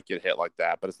you like get hit like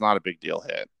that, but it's not a big deal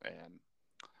hit. And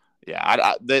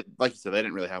yeah, they, like you said, they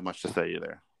didn't really have much to say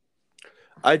either.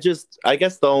 I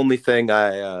guess the only thing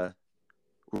I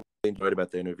really enjoyed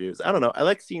about the interviews, I don't know, I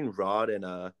like seeing Rod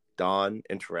and Don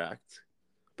interact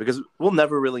because we'll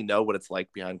never really know what it's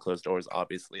like behind closed doors.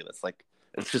 Obviously,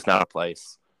 it's just not a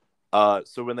place.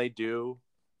 So when they do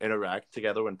interact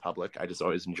together in public, I just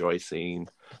always enjoy seeing,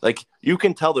 like, you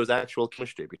can tell there's actual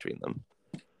chemistry between them.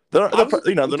 They're not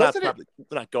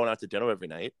going out to dinner every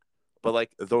night. But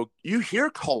like, though you hear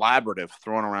collaborative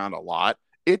thrown around a lot,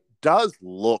 it does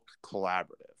look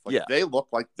collaborative. Like, yeah, they look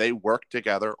like they work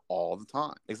together all the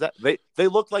time. Exactly. They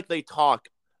look like they talk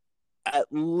at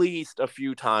least a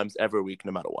few times every week,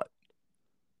 no matter what.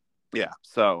 Yeah.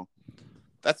 So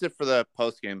that's it for the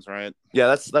post games, right?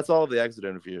 Yeah, that's all of the exit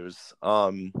interviews.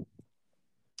 So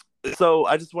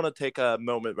I just want to take a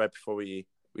moment right before we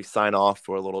sign off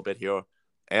for a little bit here.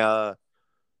 It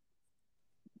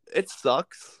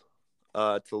sucks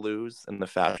to lose in the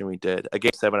fashion we did. A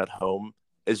Game 7 at home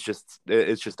it's just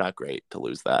not great to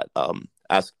lose that.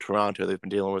 Ask Toronto, they've been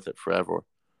dealing with it forever.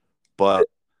 But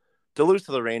to lose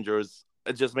to the Rangers,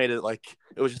 it just made it like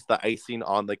it was just the icing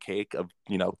on the cake of,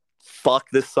 fuck,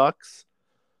 this sucks.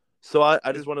 So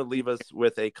I just want to leave us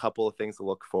with a couple of things to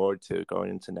look forward to going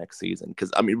into next season.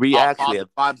 Because, I mean, we actually have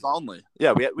vibes only.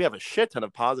 Yeah, we have a shit ton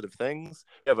of positive things.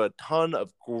 We have a ton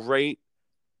of great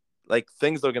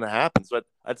things that are going to happen. So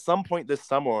at some point this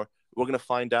summer, we're going to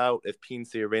find out if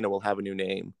PNC Arena will have a new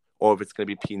name or if it's going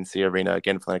to be PNC Arena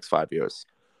again for the next 5 years.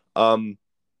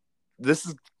 This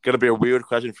is going to be a weird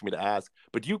question for me to ask,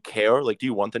 but do you care? Do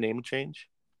you want the name to change?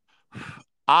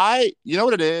 You know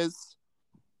what it is?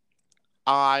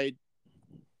 I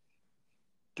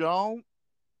don't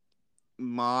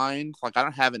mind. I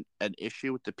don't have an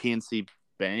issue with the PNC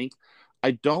Bank.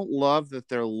 I don't love that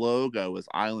their logo is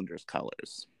Islanders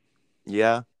colors.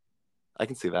 Yeah, I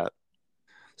can see that.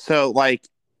 So, the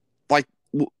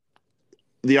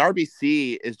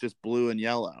RBC is just blue and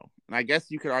yellow. And I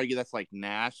guess you could argue that's like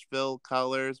Nashville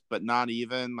colors, but not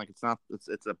even. Like it's not.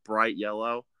 It's a bright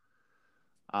yellow,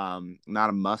 not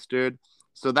a mustard.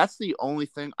 So that's the only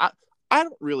thing. I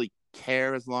don't really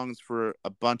care as long as for a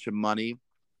bunch of money.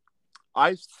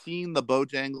 I've seen the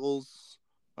Bojangles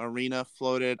arena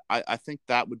floated. I think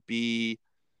that would be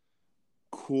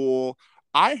cool.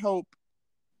 I hope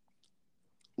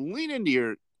lean into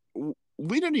your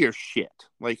shit.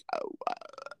 Like,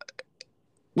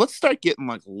 let's start getting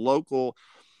like local.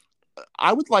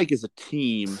 I would like as a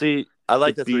team. See, I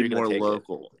like to that's where be you're going more to take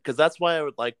local. because that's why I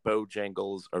would like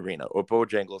Bojangles Arena or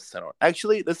Bojangles Center.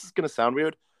 Actually, this is going to sound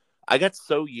weird. I got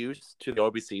so used to the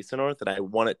RBC Center that I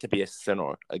want it to be a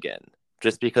center again,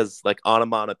 just because like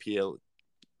onomatopoeia,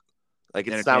 like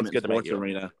it sounds good to make you.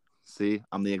 Arena. See,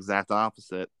 I'm the exact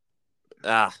opposite.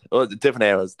 Well, different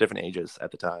eras, different ages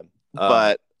at the time.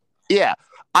 But yeah,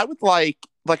 I would like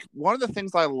one of the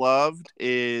things I loved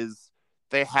is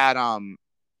they had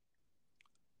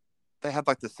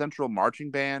like the Central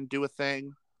Marching Band do a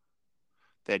thing.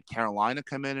 They had Carolina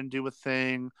come in and do a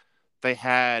thing. They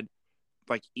had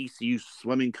like ECU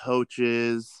swimming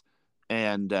coaches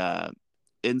and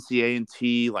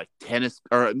NCA&T like tennis,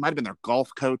 or it might have been their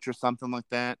golf coach or something like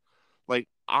that. Like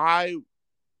I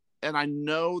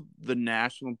know the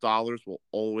national dollars will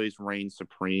always reign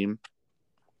supreme,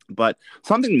 but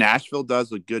something Nashville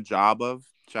does a good job of,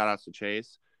 shout outs to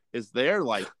Chase, is they're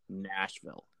like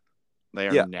Nashville. They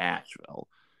are Nashville.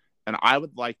 And I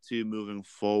would like to, moving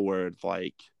forward,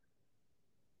 like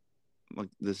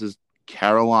this is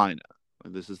Carolina.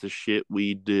 Like, this is the shit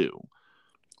we do.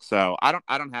 So I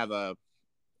don't have a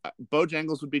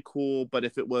Bojangles would be cool, but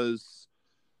if it was,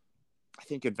 I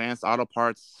think Advanced Auto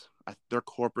Parts, their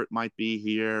corporate might be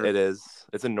here. It is.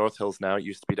 It's in North Hills now. It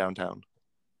used to be downtown.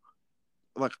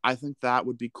 Like I think that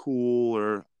would be cool.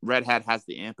 Or Red Hat has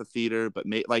the amphitheater, but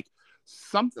like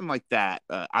something like that.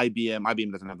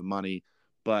 IBM doesn't have the money,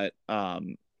 but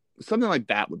something like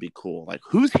that would be cool. Like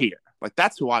who's here? Like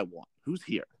that's who I want. Who's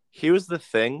here? Here's the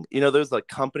thing. There's a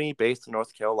company based in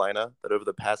North Carolina that over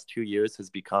the past 2 years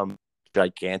has become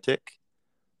gigantic.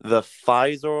 The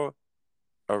Pfizer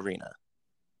Arena.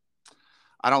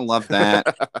 I don't love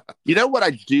that. You know what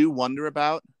I do wonder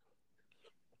about?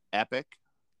 Epic.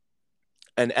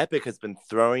 And Epic has been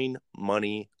throwing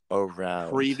money around.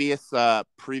 Previous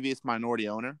minority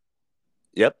owner.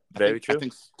 Yep, very true. I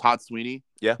think Todd Sweeney.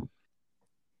 Yeah.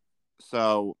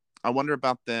 So I wonder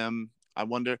about them. I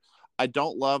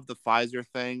don't love the Pfizer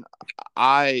thing.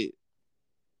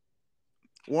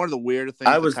 One of the weirder things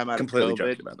I was that come out completely of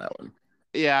COVID, joking about that one.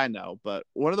 Yeah, I know. But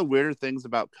one of the weirder things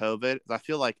about COVID is I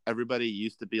feel like everybody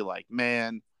used to be like,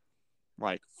 man,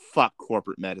 like, fuck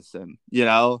corporate medicine,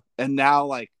 And now,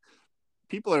 like,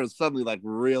 people are suddenly, like,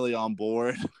 really on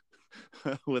board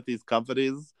with these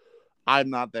companies.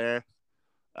 I'm not there.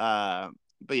 But,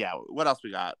 yeah, what else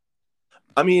we got?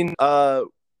 I mean,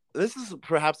 this is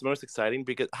perhaps the most exciting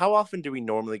because how often do we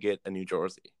normally get a New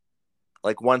Jersey?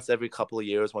 Like once every couple of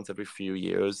years, once every few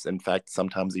years. In fact,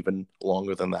 sometimes even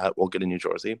longer than that, we'll get a New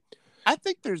Jersey. I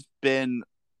think there's been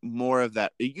more of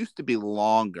that. It used to be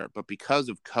longer, but because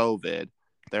of COVID,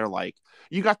 they're like,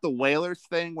 you got the Whalers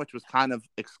thing, which was kind of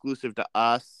exclusive to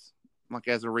us, like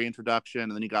as a reintroduction.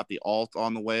 And then you got the alt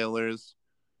on the Whalers.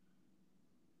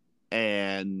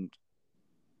 And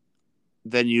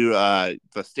then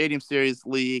the Stadium Series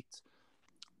leaked.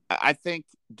 I think,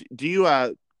 do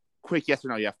you, quick yes or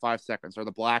no, you have 5 seconds. Are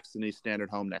the Blacks in the standard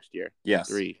home next year? Yes.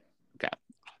 3. Okay.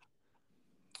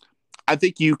 I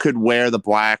think you could wear the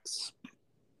Blacks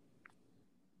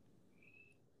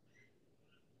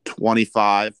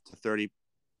 25 to 30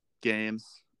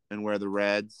 games and wear the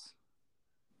Reds.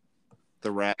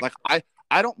 Like I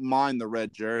don't mind the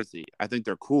red jersey. I think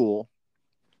they're cool.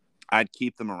 I'd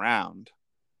keep them around.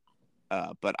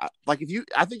 But I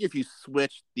think if you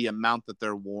switch the amount that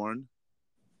they're worn,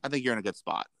 I think you're in a good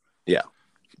spot. Yeah.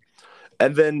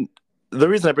 And then the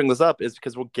reason I bring this up is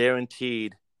because we're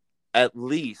guaranteed at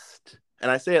least, and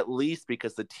I say at least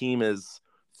because the team is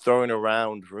throwing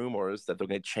around rumors that they're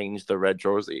going to change the red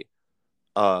jersey.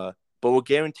 But we're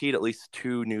guaranteed at least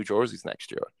 2 new jerseys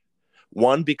next year.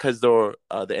 One, because the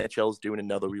NHL is doing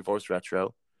another reverse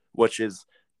retro, which is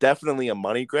definitely a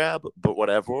money grab, but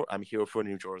whatever. I'm here for a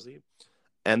New Jersey.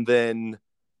 And then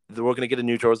we're going to get a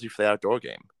New Jersey for the outdoor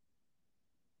game.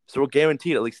 So we're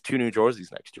guaranteed at least 2 New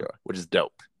Jerseys next year, which is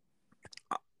dope.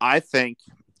 I think,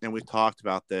 and we've talked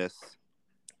about this,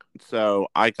 so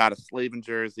I got a Slavin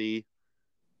jersey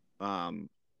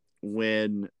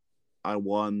when I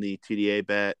won the TDA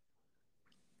bet.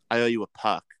 I owe you a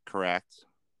puck, correct?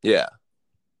 Yeah.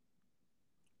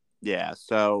 Yeah,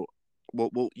 so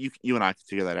You and I can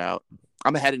figure that out.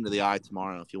 I'm heading to the Eye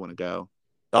tomorrow if you want to go.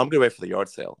 I'm gonna wait for the yard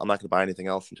sale. I'm not gonna buy anything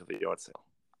else until the yard sale.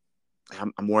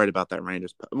 I'm worried about that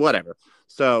Rangers. Whatever.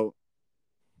 So,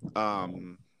 what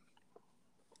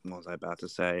was I about to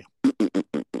say?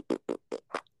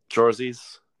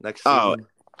 Jerseys next season.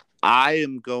 I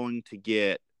am going to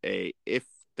get if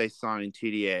they sign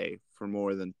TDA for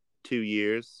more than 2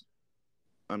 years,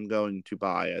 I'm going to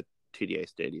buy a TDA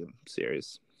Stadium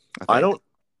series. I don't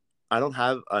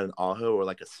have an Aho or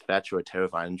like a Svetch or a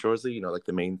Teravainen jersey, like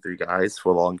the main three guys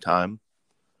for a long time.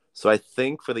 So I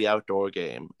think for the outdoor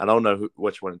game, I don't know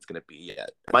which one it's going to be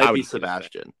yet. It might be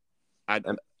Sebastian. I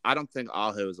don't think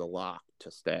Aho is a lock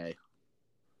to stay.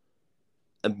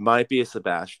 It might be a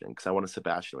Sebastian because I want a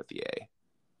Sebastian with the A.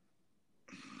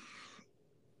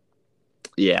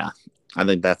 Yeah, I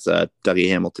think that's a Dougie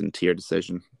Hamilton tier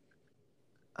decision.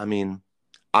 I mean,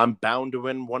 I'm bound to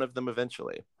win one of them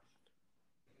eventually.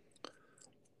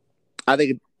 I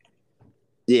think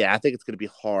it's going to be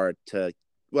hard to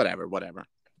whatever.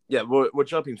 Yeah, we're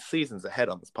jumping seasons ahead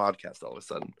on this podcast all of a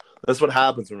sudden. That's what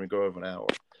happens when we go over an hour.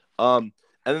 And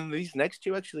then these next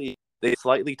two actually they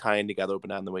slightly tie in together, but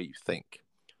not in the way you think.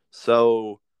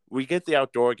 So we get the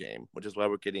outdoor game, which is why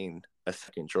we're getting a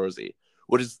second jersey.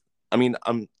 Which is, I mean,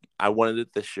 I wanted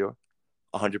it this year,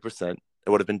 100%. It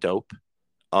would have been dope.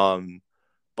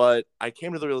 But I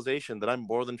came to the realization that I'm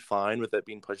more than fine with it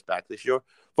being pushed back this year.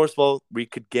 First of all, we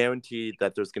could guarantee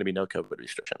that there's going to be no COVID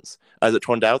restrictions. As it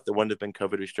turned out, there wouldn't have been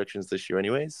COVID restrictions this year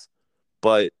anyways.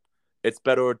 But it's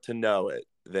better to know it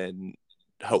than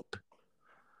hope.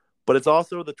 But it's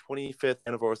also the 25th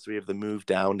anniversary of the move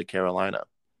down to Carolina.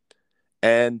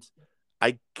 And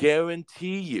I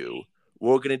guarantee you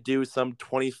we're going to do some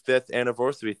 25th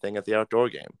anniversary thing at the outdoor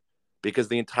game because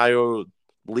the entire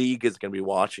league is going to be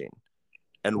watching.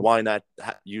 And why not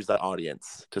use that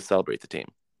audience to celebrate the team?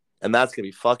 And that's going to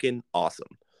be fucking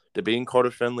awesome. To be in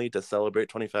Carter Finley to celebrate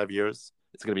 25 years,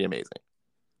 it's going to be amazing.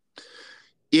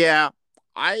 Yeah,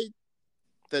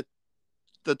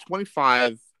 the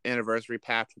 25 anniversary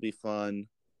patch will be fun.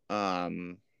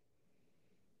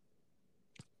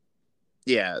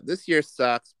 Yeah, this year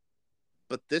sucks,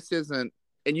 but this isn't,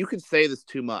 and you can say this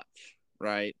too much,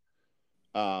 right?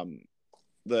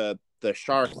 The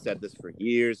Sharks said this for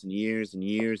years and years and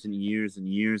years and years and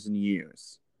years and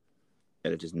years,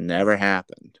 and it just never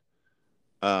happened.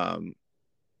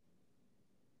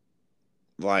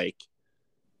 Like,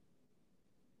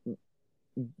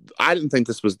 I didn't think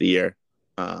this was the year.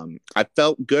 I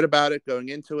felt good about it going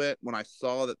into it. When I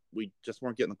saw that we just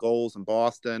weren't getting the goals in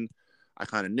Boston, I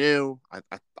kind of knew.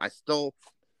 I still,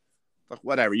 like,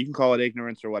 whatever. You can call it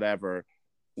ignorance or whatever.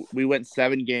 We went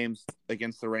 7 games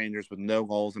against the Rangers with no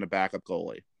goals and a backup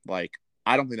goalie. Like,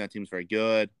 I don't think that team's very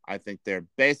good. I think they're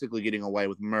basically getting away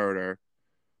with murder.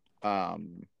 So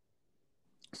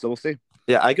we'll see.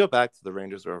 Yeah, I go back to the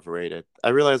Rangers are overrated. I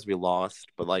realize we lost,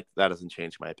 but like that doesn't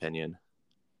change my opinion.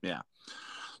 Yeah.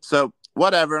 So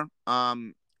whatever.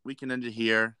 We can end it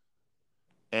here.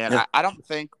 And yeah. I don't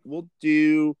think we'll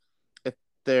do, if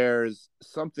there's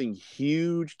something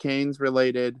huge Canes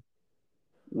related,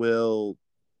 we'll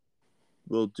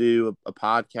do a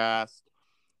podcast.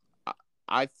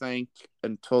 I think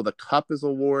until the cup is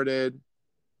awarded.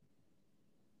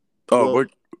 Oh,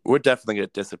 we're definitely going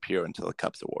to disappear until the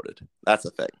cup's awarded. That's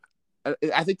the thing.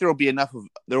 I think there will be enough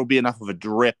of a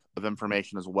drip of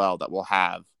information as well that we'll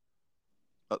have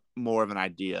more of an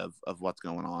idea of what's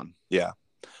going on. Yeah.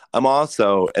 I'm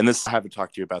also, and this, I haven't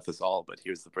talked to you about this all, but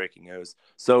here's the breaking news.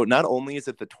 So not only is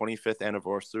it the 25th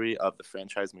anniversary of the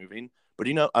franchise moving, but do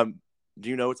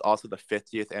you know it's also the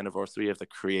 50th anniversary of the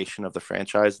creation of the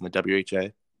franchise in the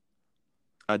WHA?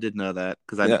 I did know that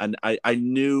because I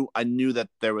knew that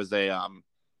there was a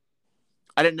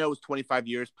I didn't know it was 25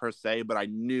 years per se, but I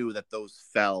knew that those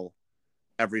fell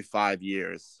every 5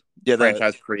 years. Yeah,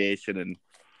 franchise creation, and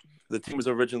the team was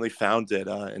originally founded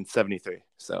in 73,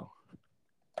 so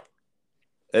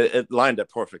it lined up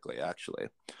perfectly actually.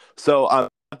 So I've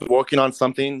been working on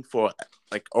something for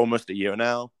like almost a year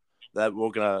now that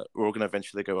we're gonna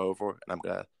eventually go over, and I'm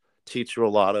gonna teach you a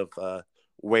lot of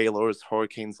Whalers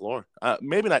Hurricanes lore.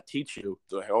 Maybe not teach you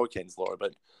the Hurricanes lore,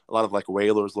 but a lot of like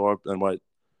Whalers lore and what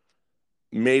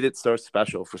made it so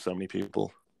special for so many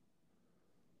people.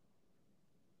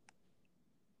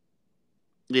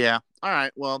 Yeah. All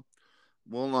right. Well,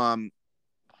 we'll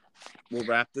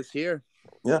wrap this here.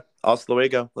 Yeah. Hasta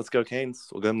luego. Let's go Canes.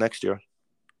 We'll go next year.